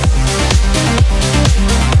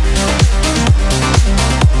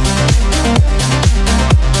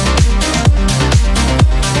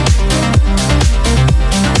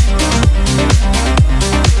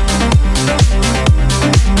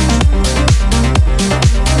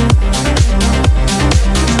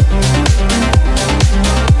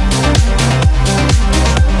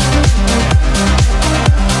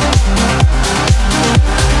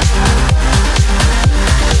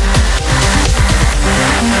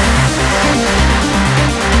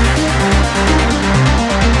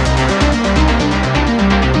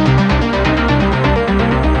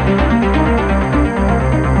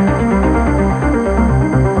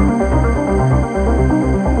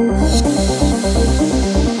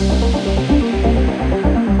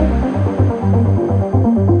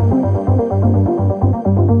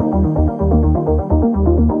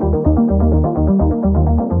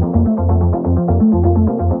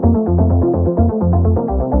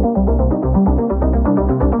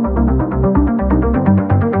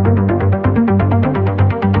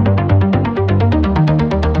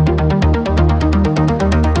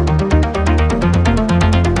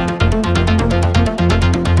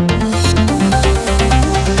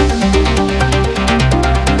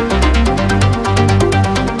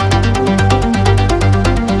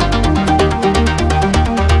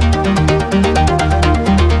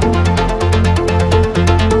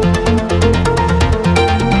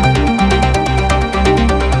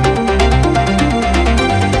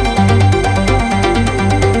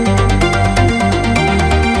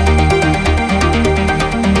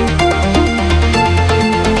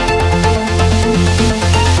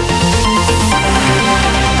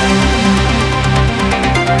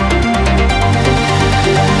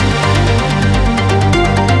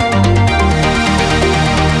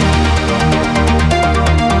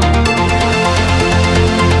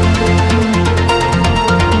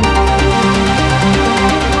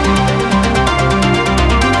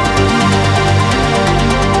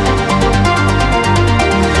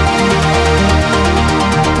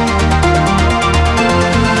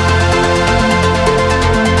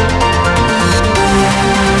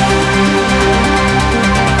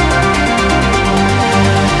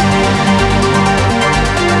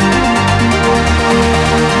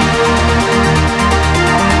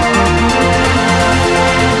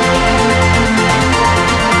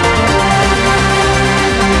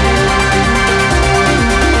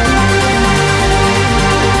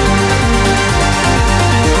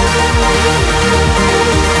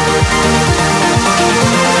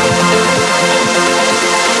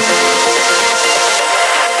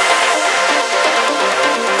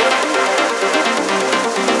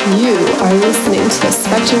 You are listening to the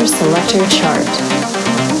Spector Selector chart.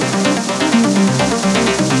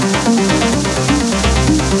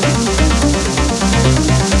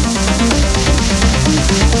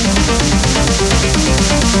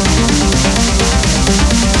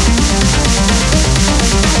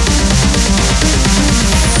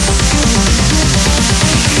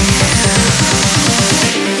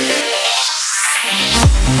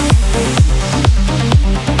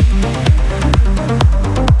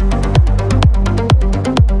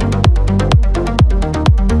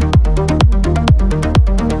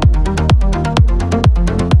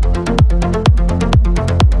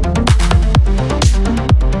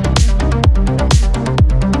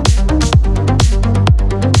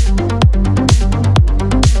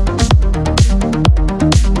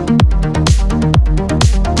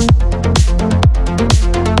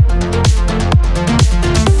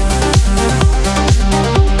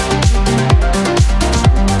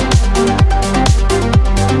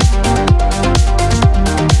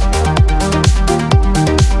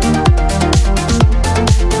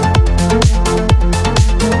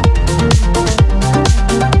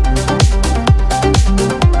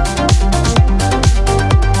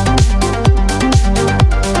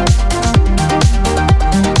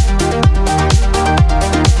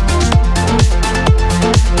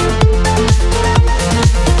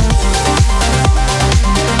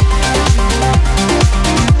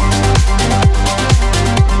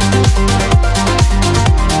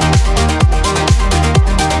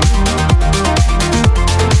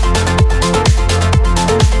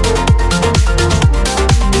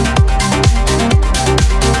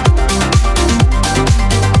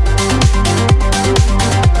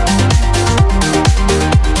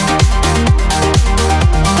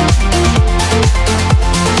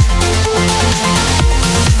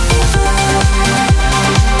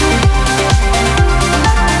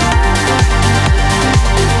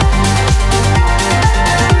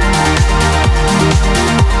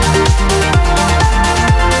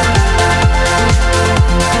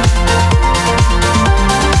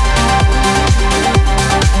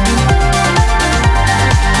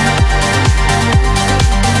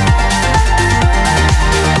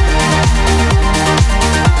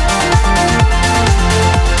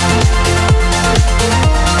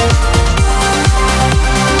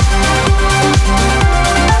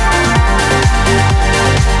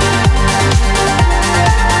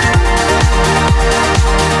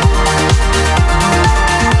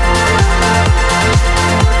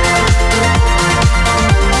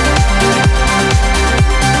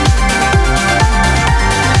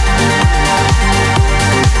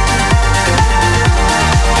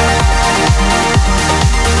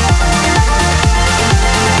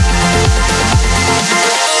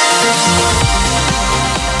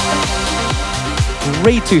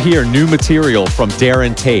 great to hear new material from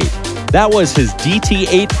Darren Tate. That was his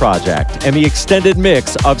DT8 project and the extended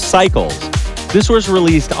mix of Cycles. This was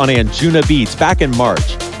released on Anjunabeats back in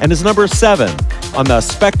March and is number 7 on the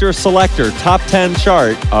Spector Selector Top 10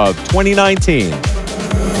 chart of 2019.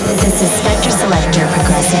 This is Spector Selector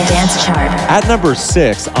Progressive Dance Chart. At number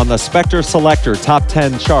 6 on the Spector Selector Top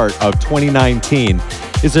 10 chart of 2019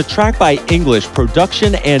 is a track by English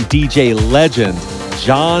production and DJ legend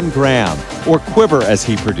John Graham, or Quivver as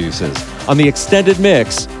he produces, on the extended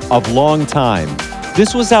mix of Long Time.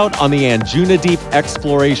 This was out on the Anjunadeep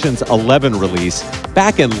Explorations 11 release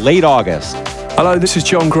back in late August. Hello, this is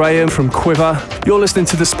John Graham from Quivver. You're listening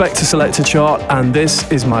to the Spector Selector chart, and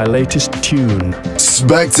this is my latest tune.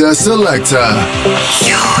 Spector Selector.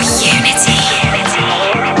 Your unity.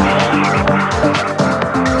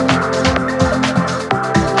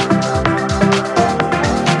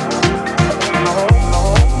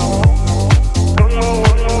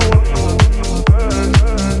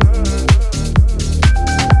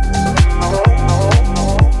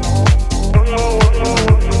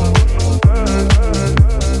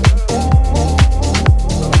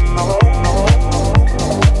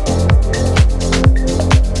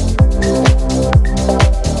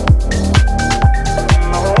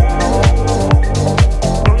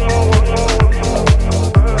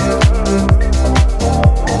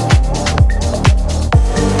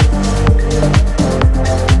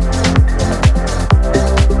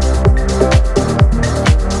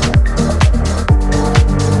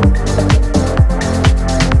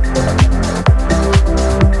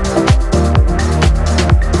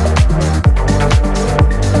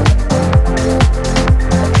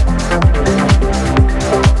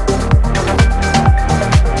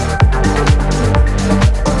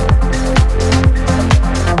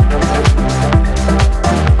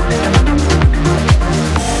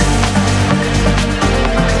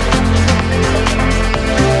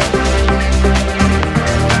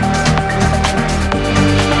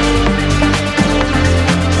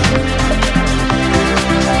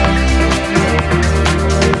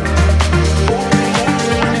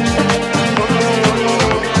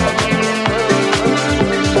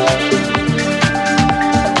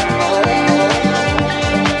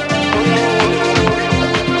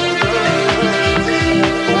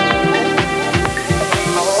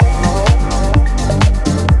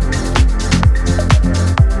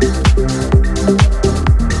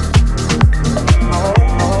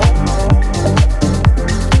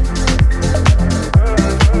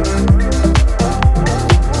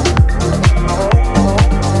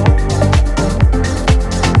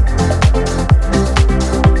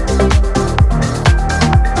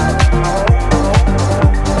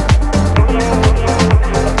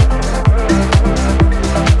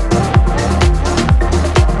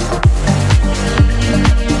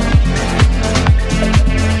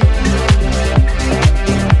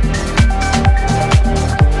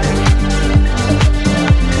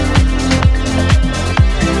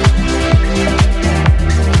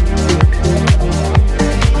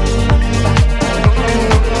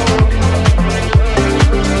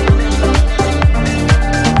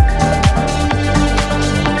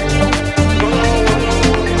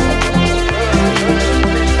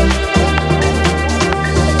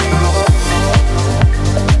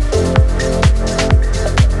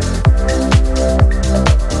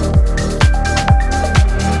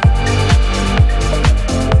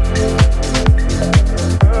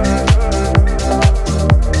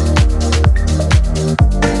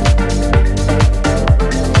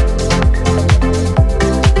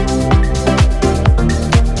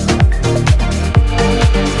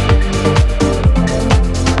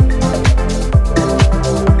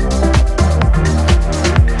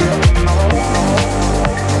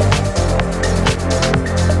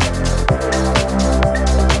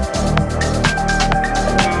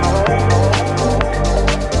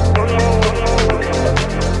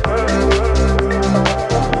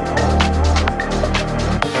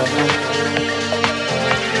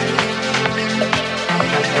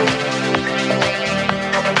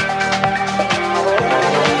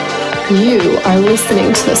 You are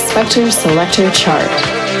listening to the Spector Selector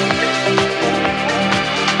chart.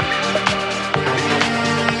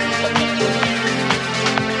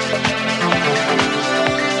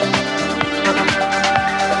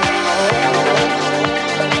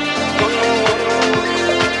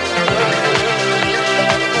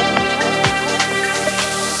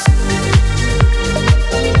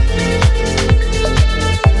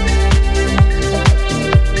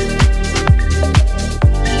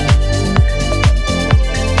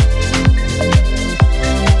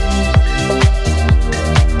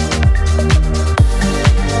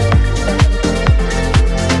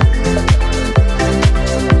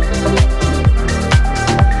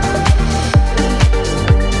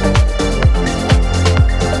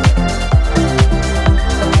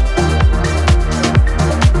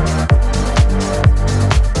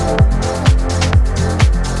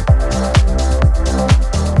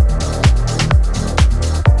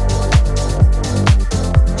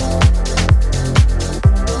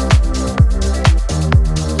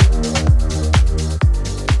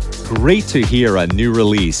 great to hear a new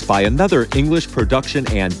release by another English production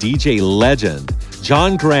and DJ legend,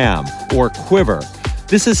 John Graham, or Quivver.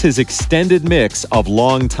 This is his extended mix of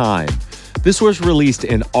Long Time. This was released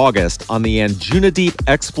in August on the Anjunadeep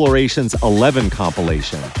Explorations 11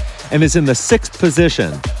 compilation and is in the 6th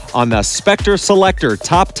position on the Spector Selector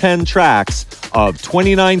Top 10 Tracks of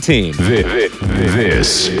 2019.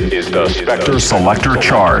 This is the Spector Selector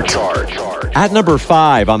Chart. At number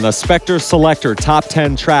 5 on the Spector Selector Top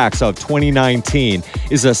 10 Tracks of 2019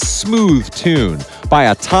 is a smooth tune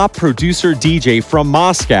by a top producer DJ from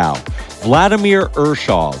Moscow, Vladimir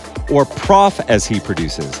Urshov, or PROFF as he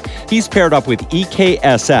produces. He's paired up with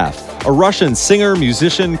EKSF, a Russian singer,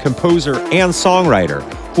 musician, composer, and songwriter,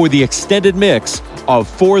 for the extended mix of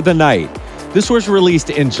For the Night. This was released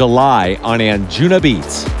in July on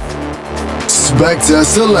Anjunabeats. Spector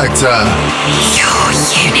Selector.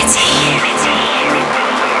 Your unity.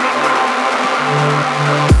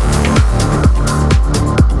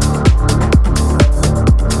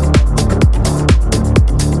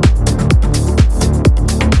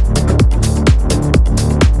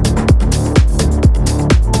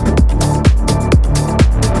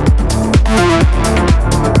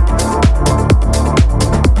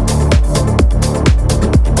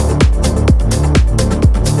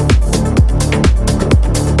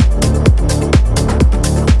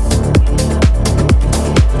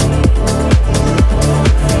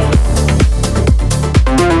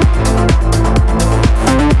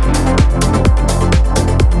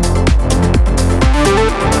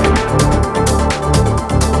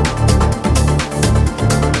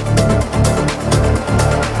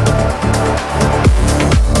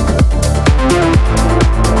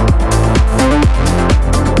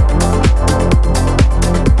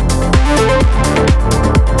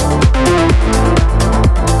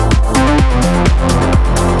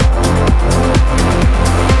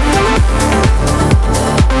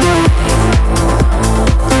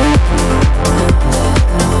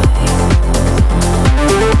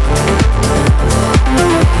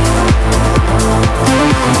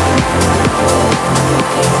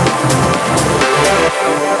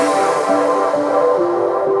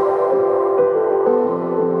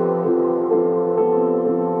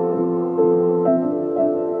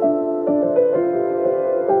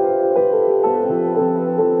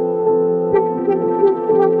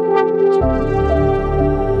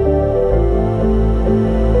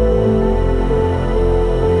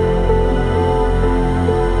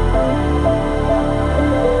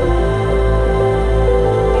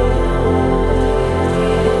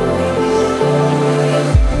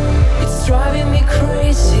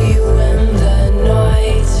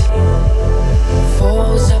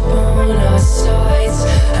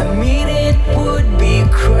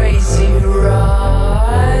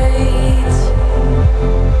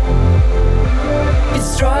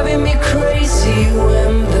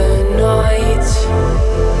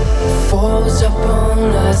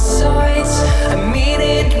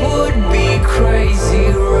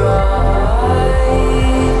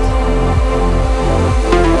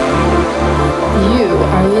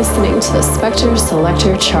 To the Spector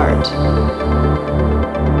Selector Chart.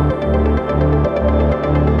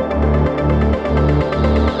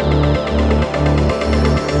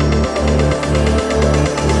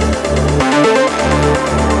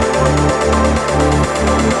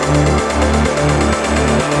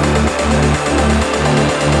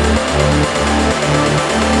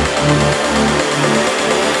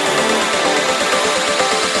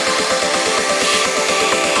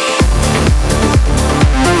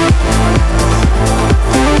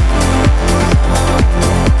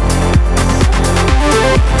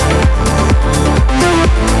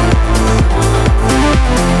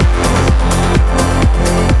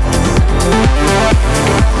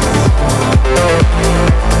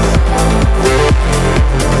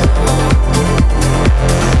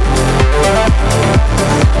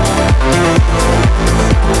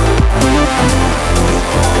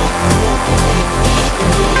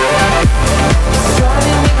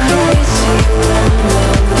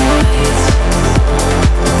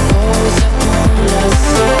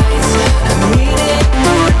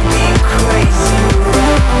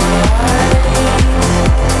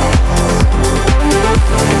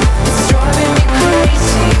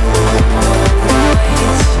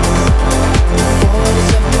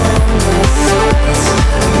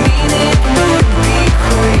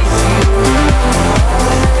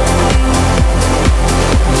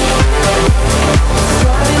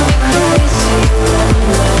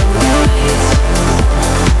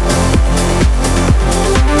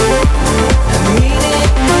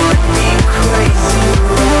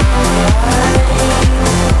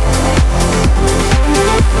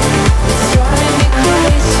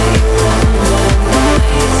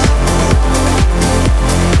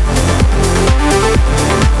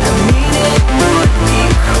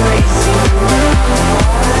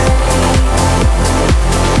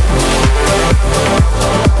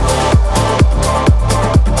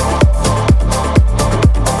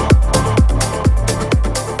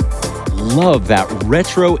 love that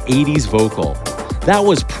retro 80s vocal. That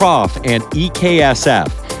was PROFF and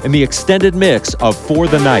EKSF in the extended mix of For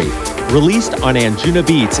the Night, released on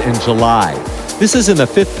Anjunabeats in July. This is in the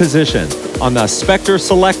 5th position on the Spector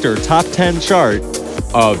Selector Top 10 chart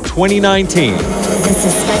of 2019. This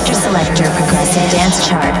is Spector Selector Progressive Dance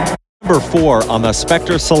Chart. Number 4 on the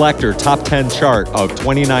Spector Selector Top 10 chart of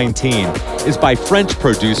 2019 is by French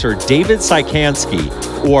producer David Sykansky,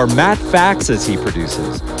 or Matt Fax as he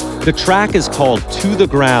produces. The track is called To the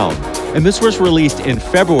Ground, and this was released in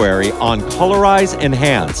February on Colorize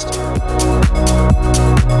Enhanced.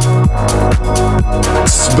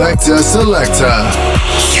 Spector Selector.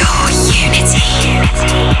 Your unity.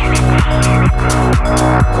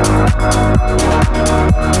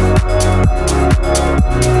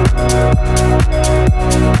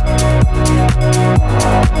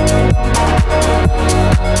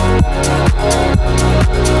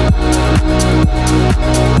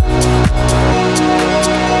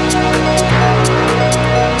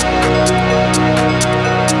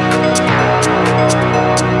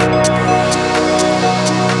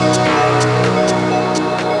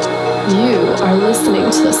 You are listening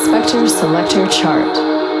to the Spector Selector Chart.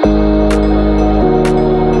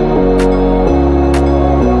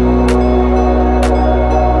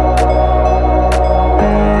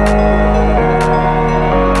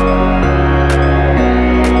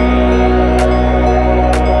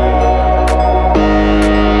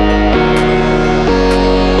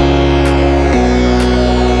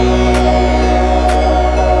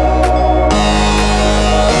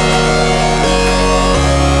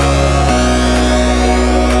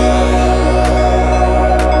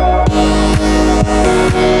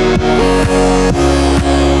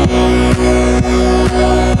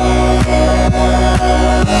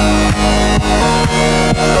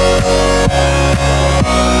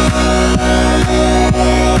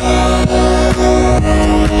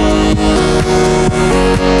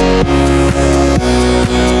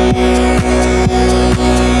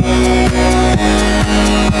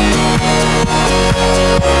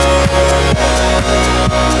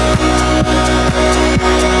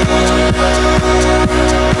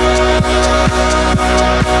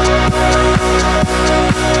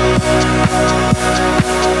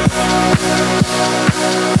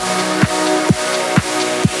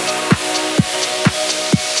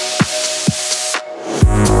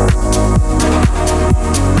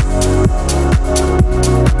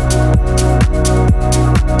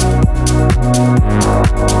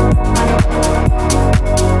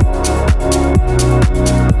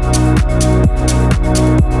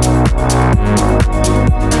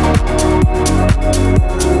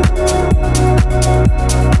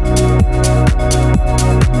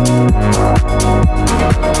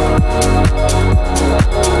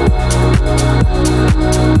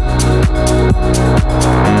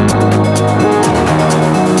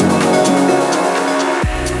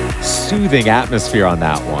 Atmosphere on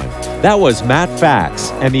that one. That was Matt Fax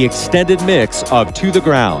and the extended mix of To the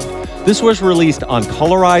Ground. This was released on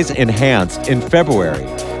Colorize Enhanced in February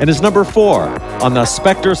and is number 4 on the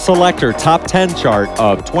Spector Selector Top 10 chart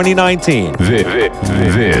of 2019.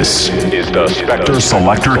 This is the Spector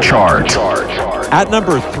Selector Chart. At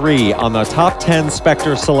number 3 on the Top 10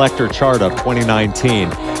 Spector Selector chart of 2019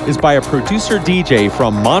 is by a producer DJ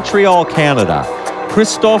from Montreal, Canada,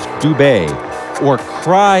 Christophe Dubé, or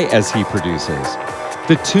Cry as he produces.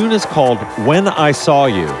 The tune is called When I Saw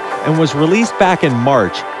You and was released back in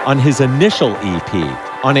March on his initial EP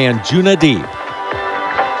on Anjunadeep.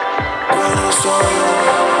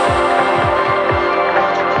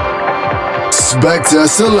 Spector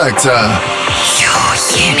Selector. Your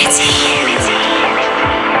unity.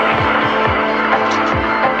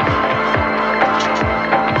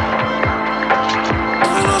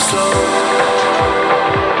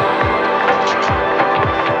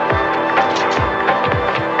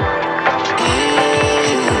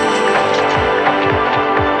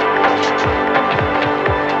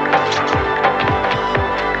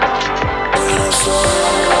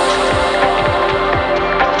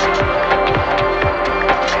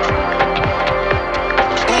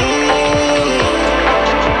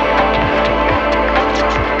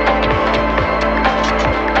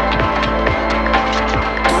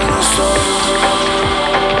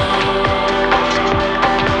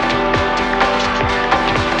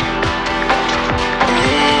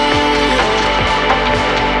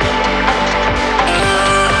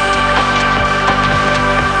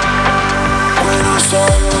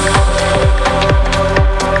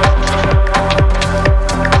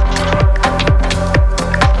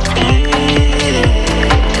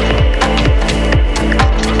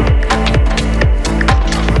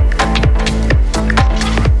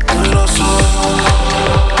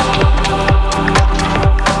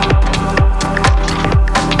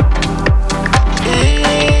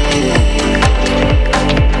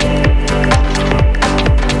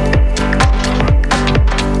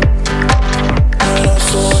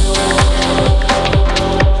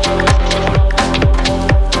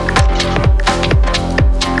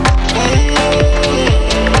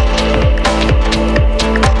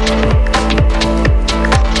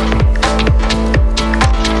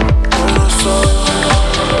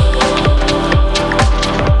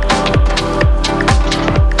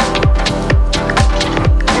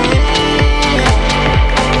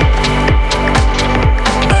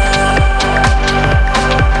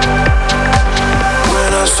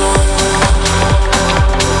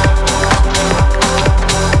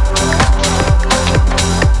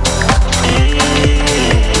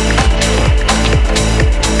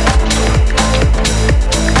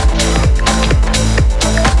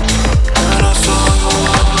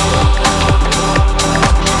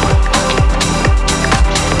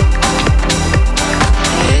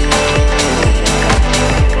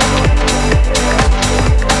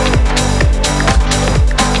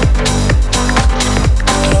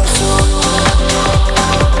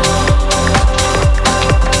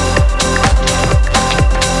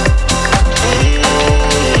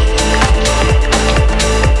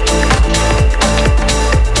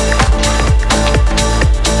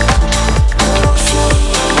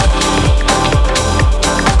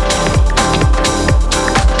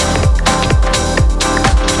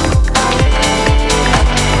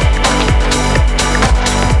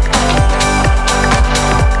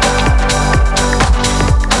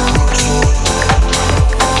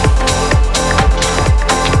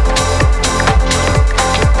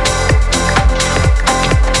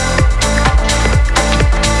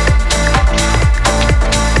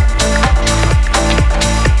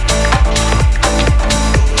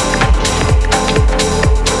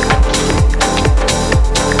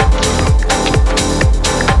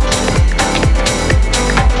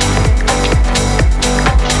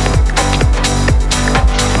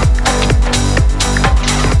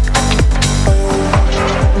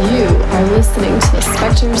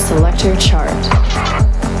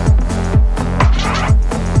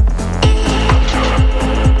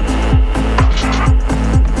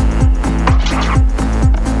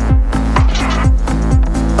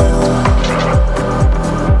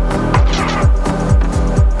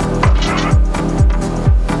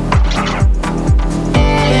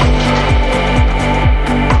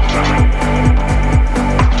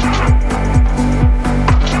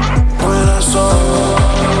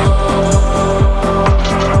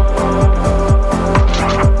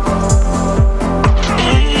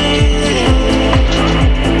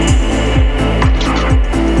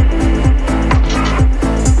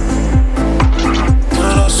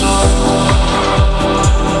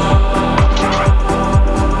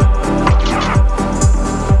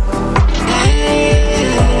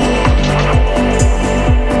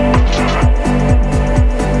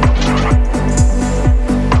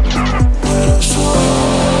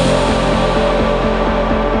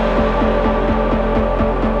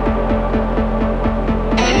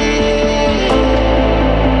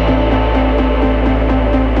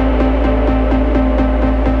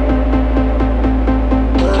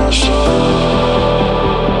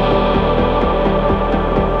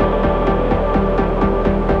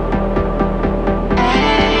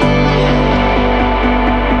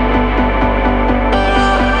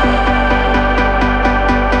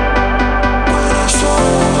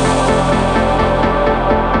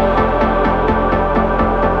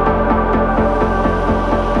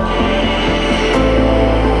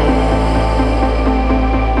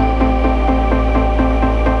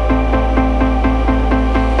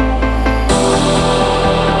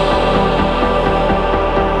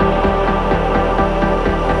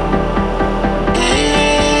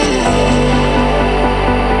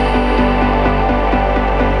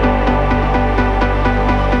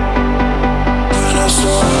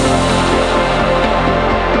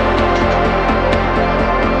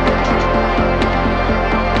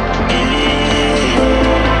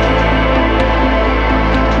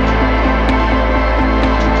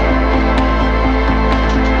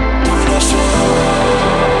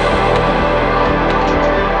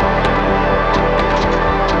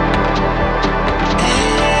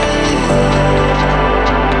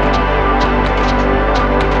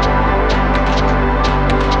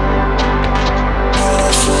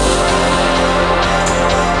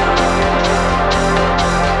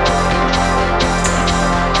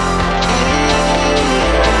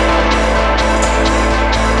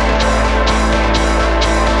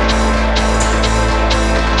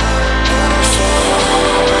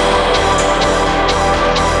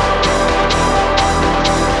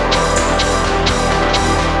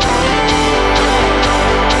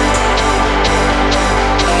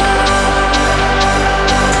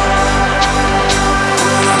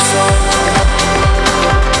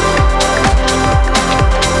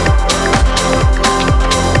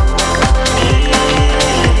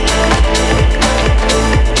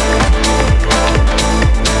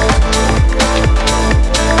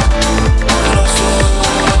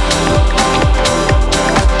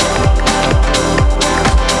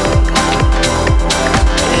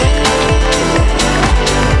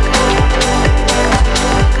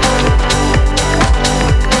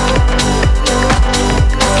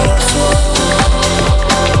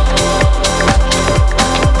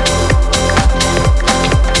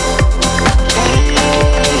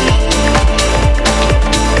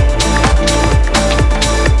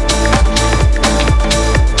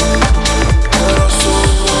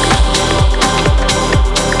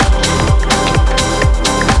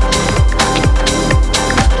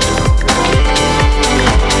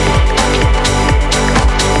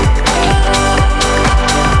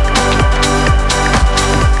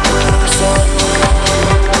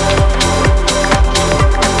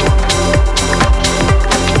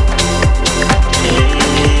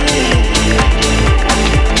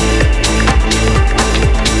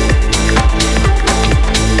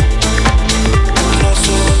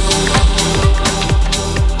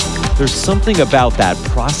 something about that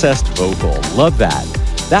processed vocal. Love that.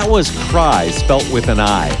 That was Cry, spelt with an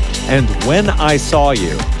I, and When I Saw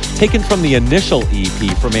You, taken from the initial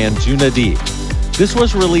EP from Anjunadeep. This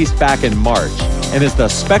was released back in March and is the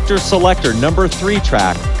Spector Selector number 3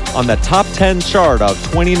 track on the top 10 chart of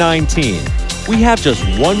 2019. We have just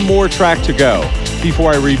one more track to go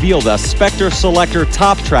before I reveal the Spector Selector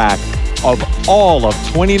top track of all of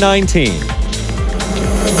 2019.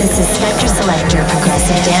 This is Spector Selector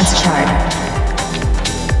Progressive Dance Chart.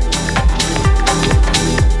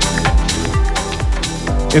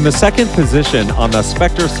 In the second position on the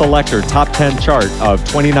Spector Selector Top 10 chart of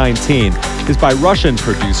 2019 is by Russian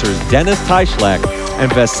producers Denis Taishlek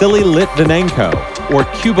and Vasily Litvinenko, or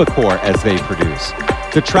Cubicore as they produce.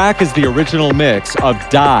 The track is the original mix of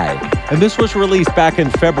Die, and this was released back in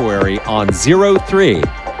February on 03.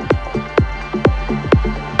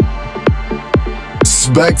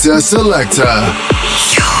 Spector Selector.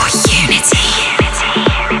 Your unity.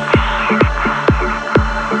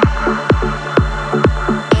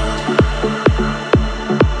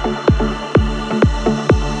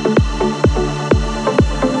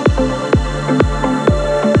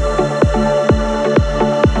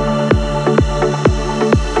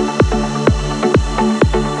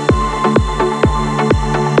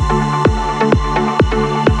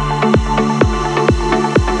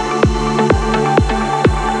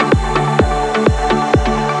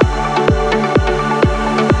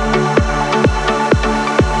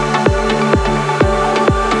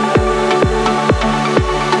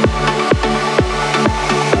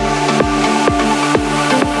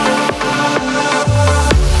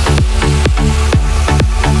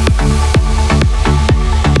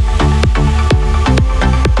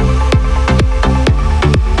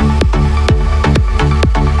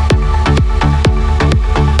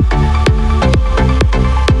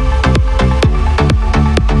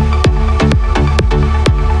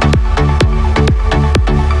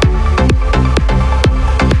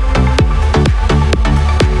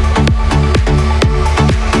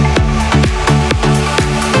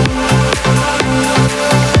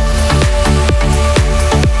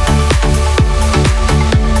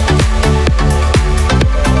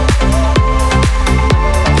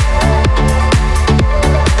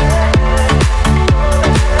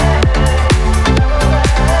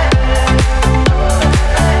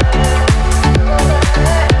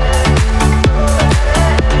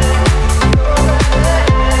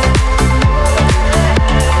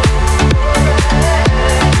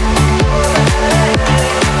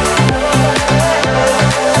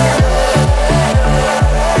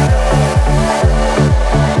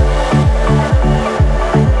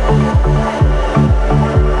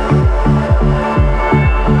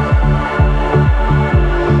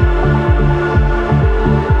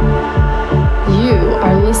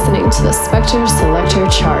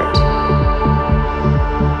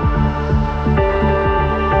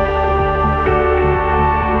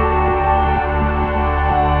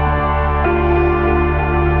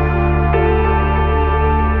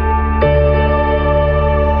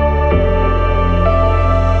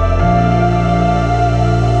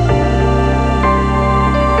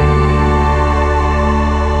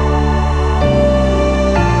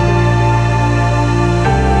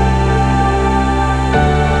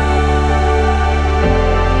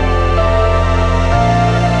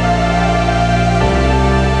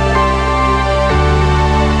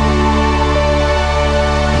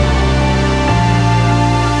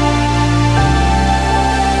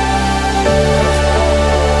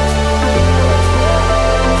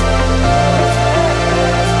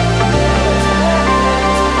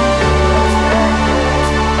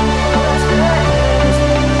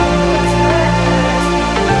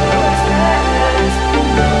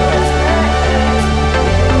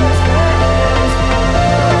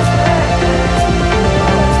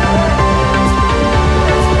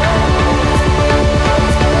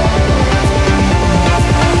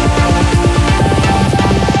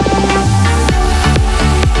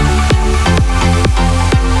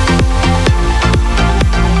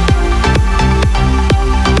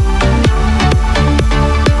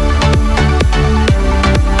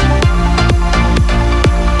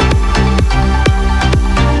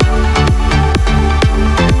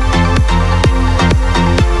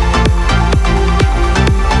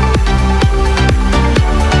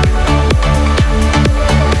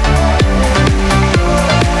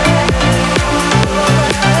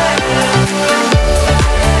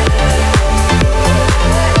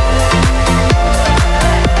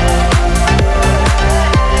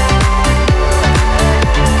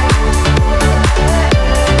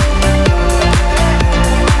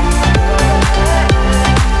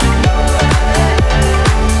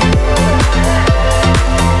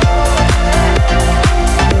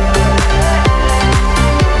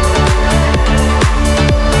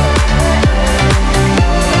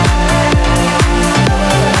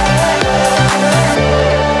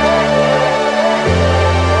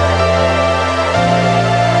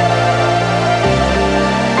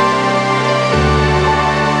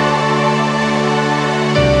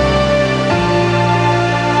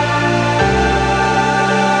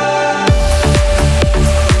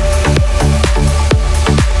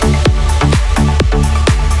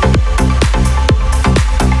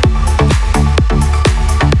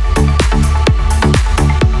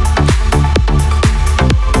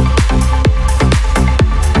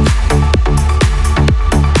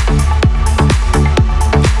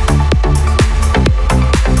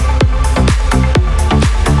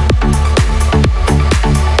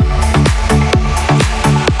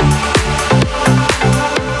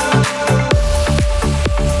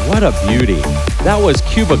 What a beauty. That was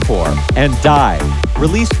Cubicore and Die,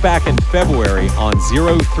 released back in February on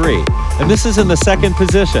 03. And this is in the second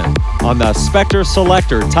position on the Spector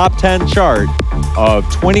Selector Top 10 chart of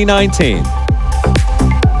 2019.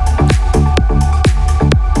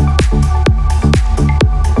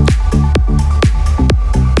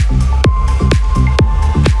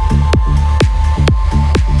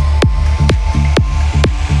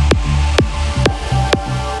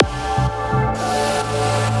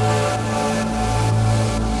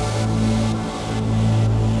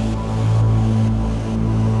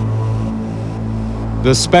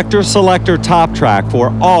 The Spector Selector top track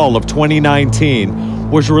for all of 2019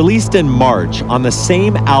 was released in March on the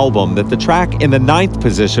same album that the track in the 9th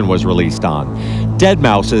position was released on,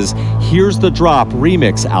 Deadmau5's Here's the Drop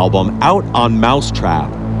remix album out on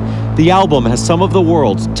Mousetrap. The album has some of the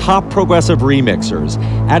world's top progressive remixers,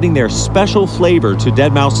 adding their special flavor to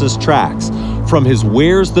Deadmau5's tracks from his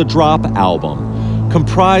Where's the Drop album,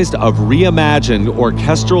 comprised of reimagined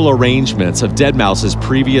orchestral arrangements of Deadmau5's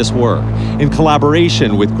previous work in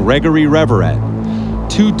collaboration with Gregory Reverett.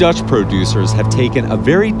 Two Dutch producers have taken a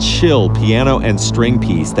very chill piano and string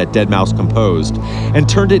piece that Deadmau5 composed and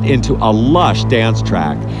turned it into a lush dance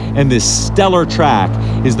track. And this stellar track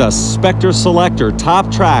is the Spector Selector top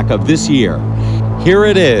track of this year. Here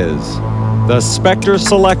it is, the Spector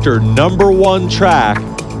Selector #1 track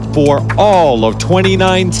for all of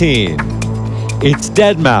 2019. It's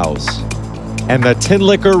Deadmau5 and the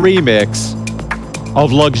Tinlicker remix of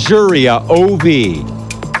Luxuria OV.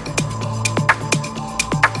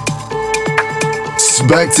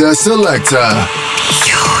 Spector Selector.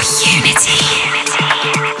 Your unity.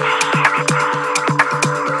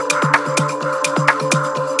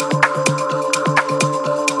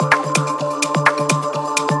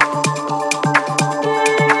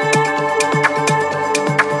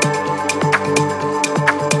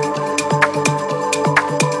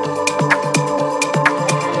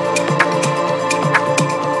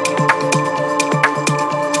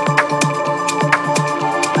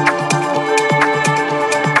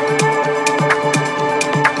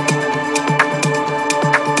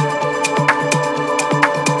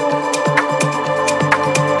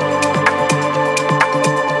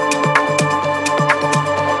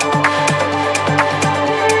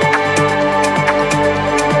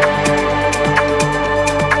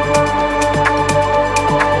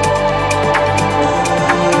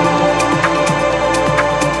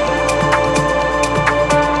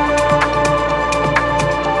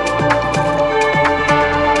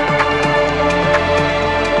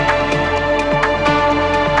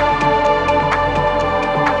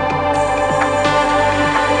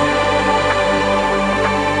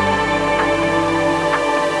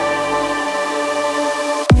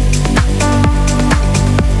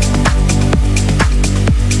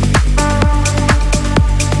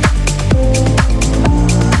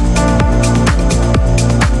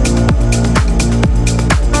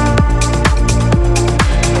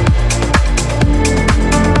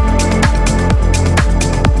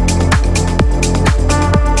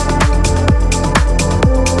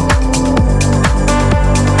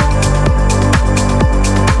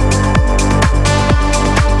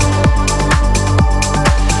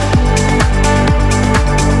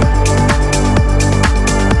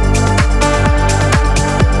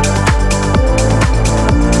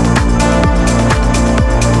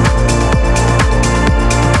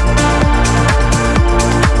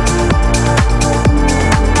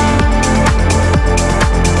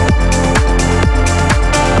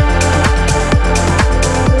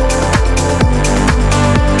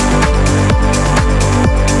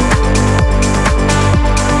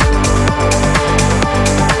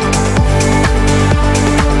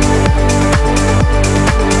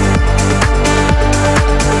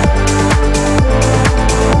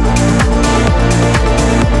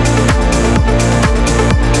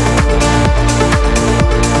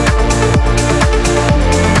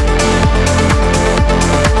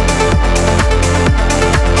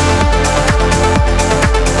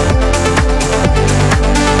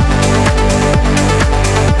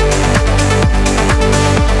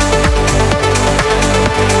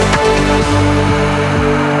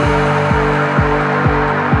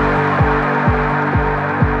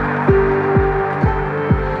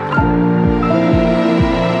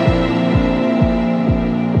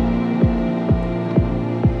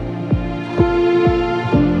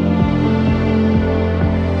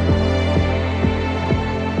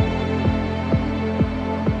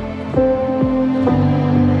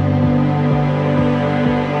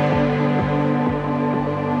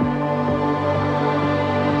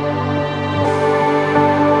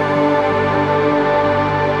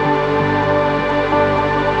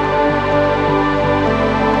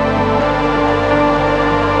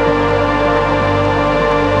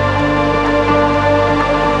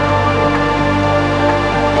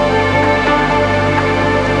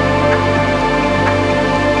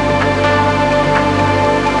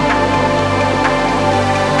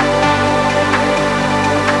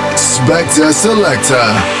 Spector Selector.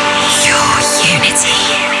 Your unity.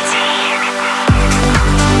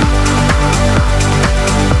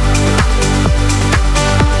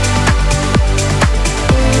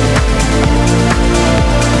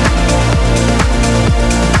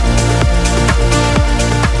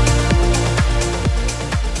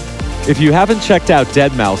 If you haven't checked out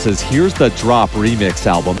Deadmau5's Here's the Drop remix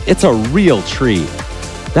album, it's a real treat.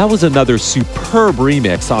 That was another superb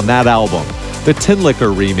remix on that album, the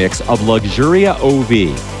Tinlicker remix of Luxuria OV.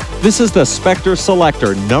 This is the Spector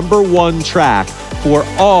Selector #1 track for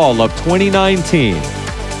all of 2019.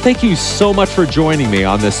 Thank you so much for joining me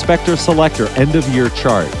on the Spector Selector End of Year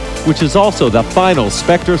chart, which is also the final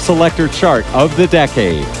Spector Selector chart of the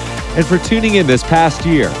decade, and for tuning in this past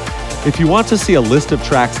year. If you want to see a list of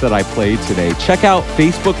tracks that I played today, check out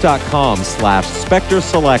facebook.com/Spector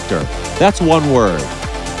Selector. That's one word.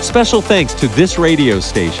 Special thanks to this radio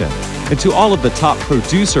station and to all of the top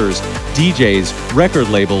producers, DJs, record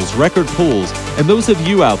labels, record pools, and those of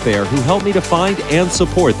you out there who help me to find and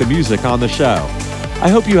support the music on the show. I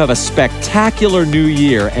hope you have a spectacular new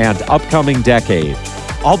year and upcoming decade.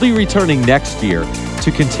 I'll be returning next year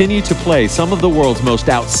to continue to play some of the world's most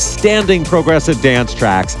outstanding progressive dance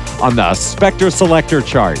tracks on the Spector Selector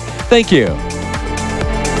chart. Thank you.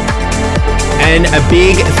 And a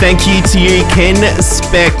big thank you to you, Ken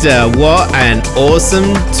Spector. What an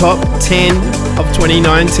awesome top 10 of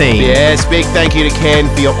 2019. Yes, big thank you to Ken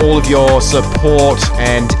for all of your support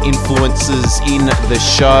and influences in the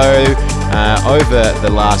show over the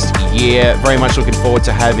last year. Very much looking forward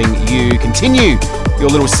to having you continue your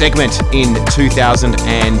little segment in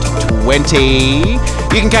 2020.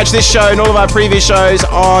 You can catch this show and all of our previous shows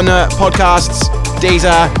on podcasts,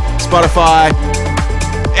 Deezer, Spotify,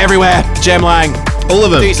 everywhere. Jem Lang. All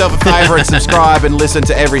of them. Do yourself a favor and subscribe and listen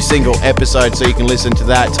to every single episode so you can listen to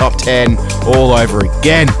that top 10 all over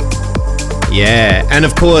again. Yeah, and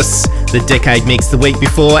of course, the Decade Mix the week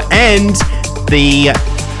before and the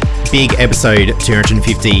big episode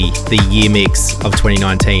 250, the year mix of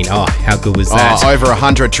 2019. Oh, how good was that? Oh, over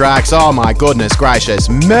 100 tracks. Oh my goodness gracious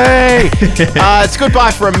me. It's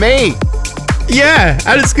goodbye from me. Yeah,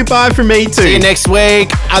 and it's goodbye from me too. See you next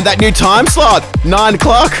week on that new time slot, 9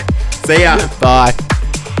 o'clock. See ya. Bye.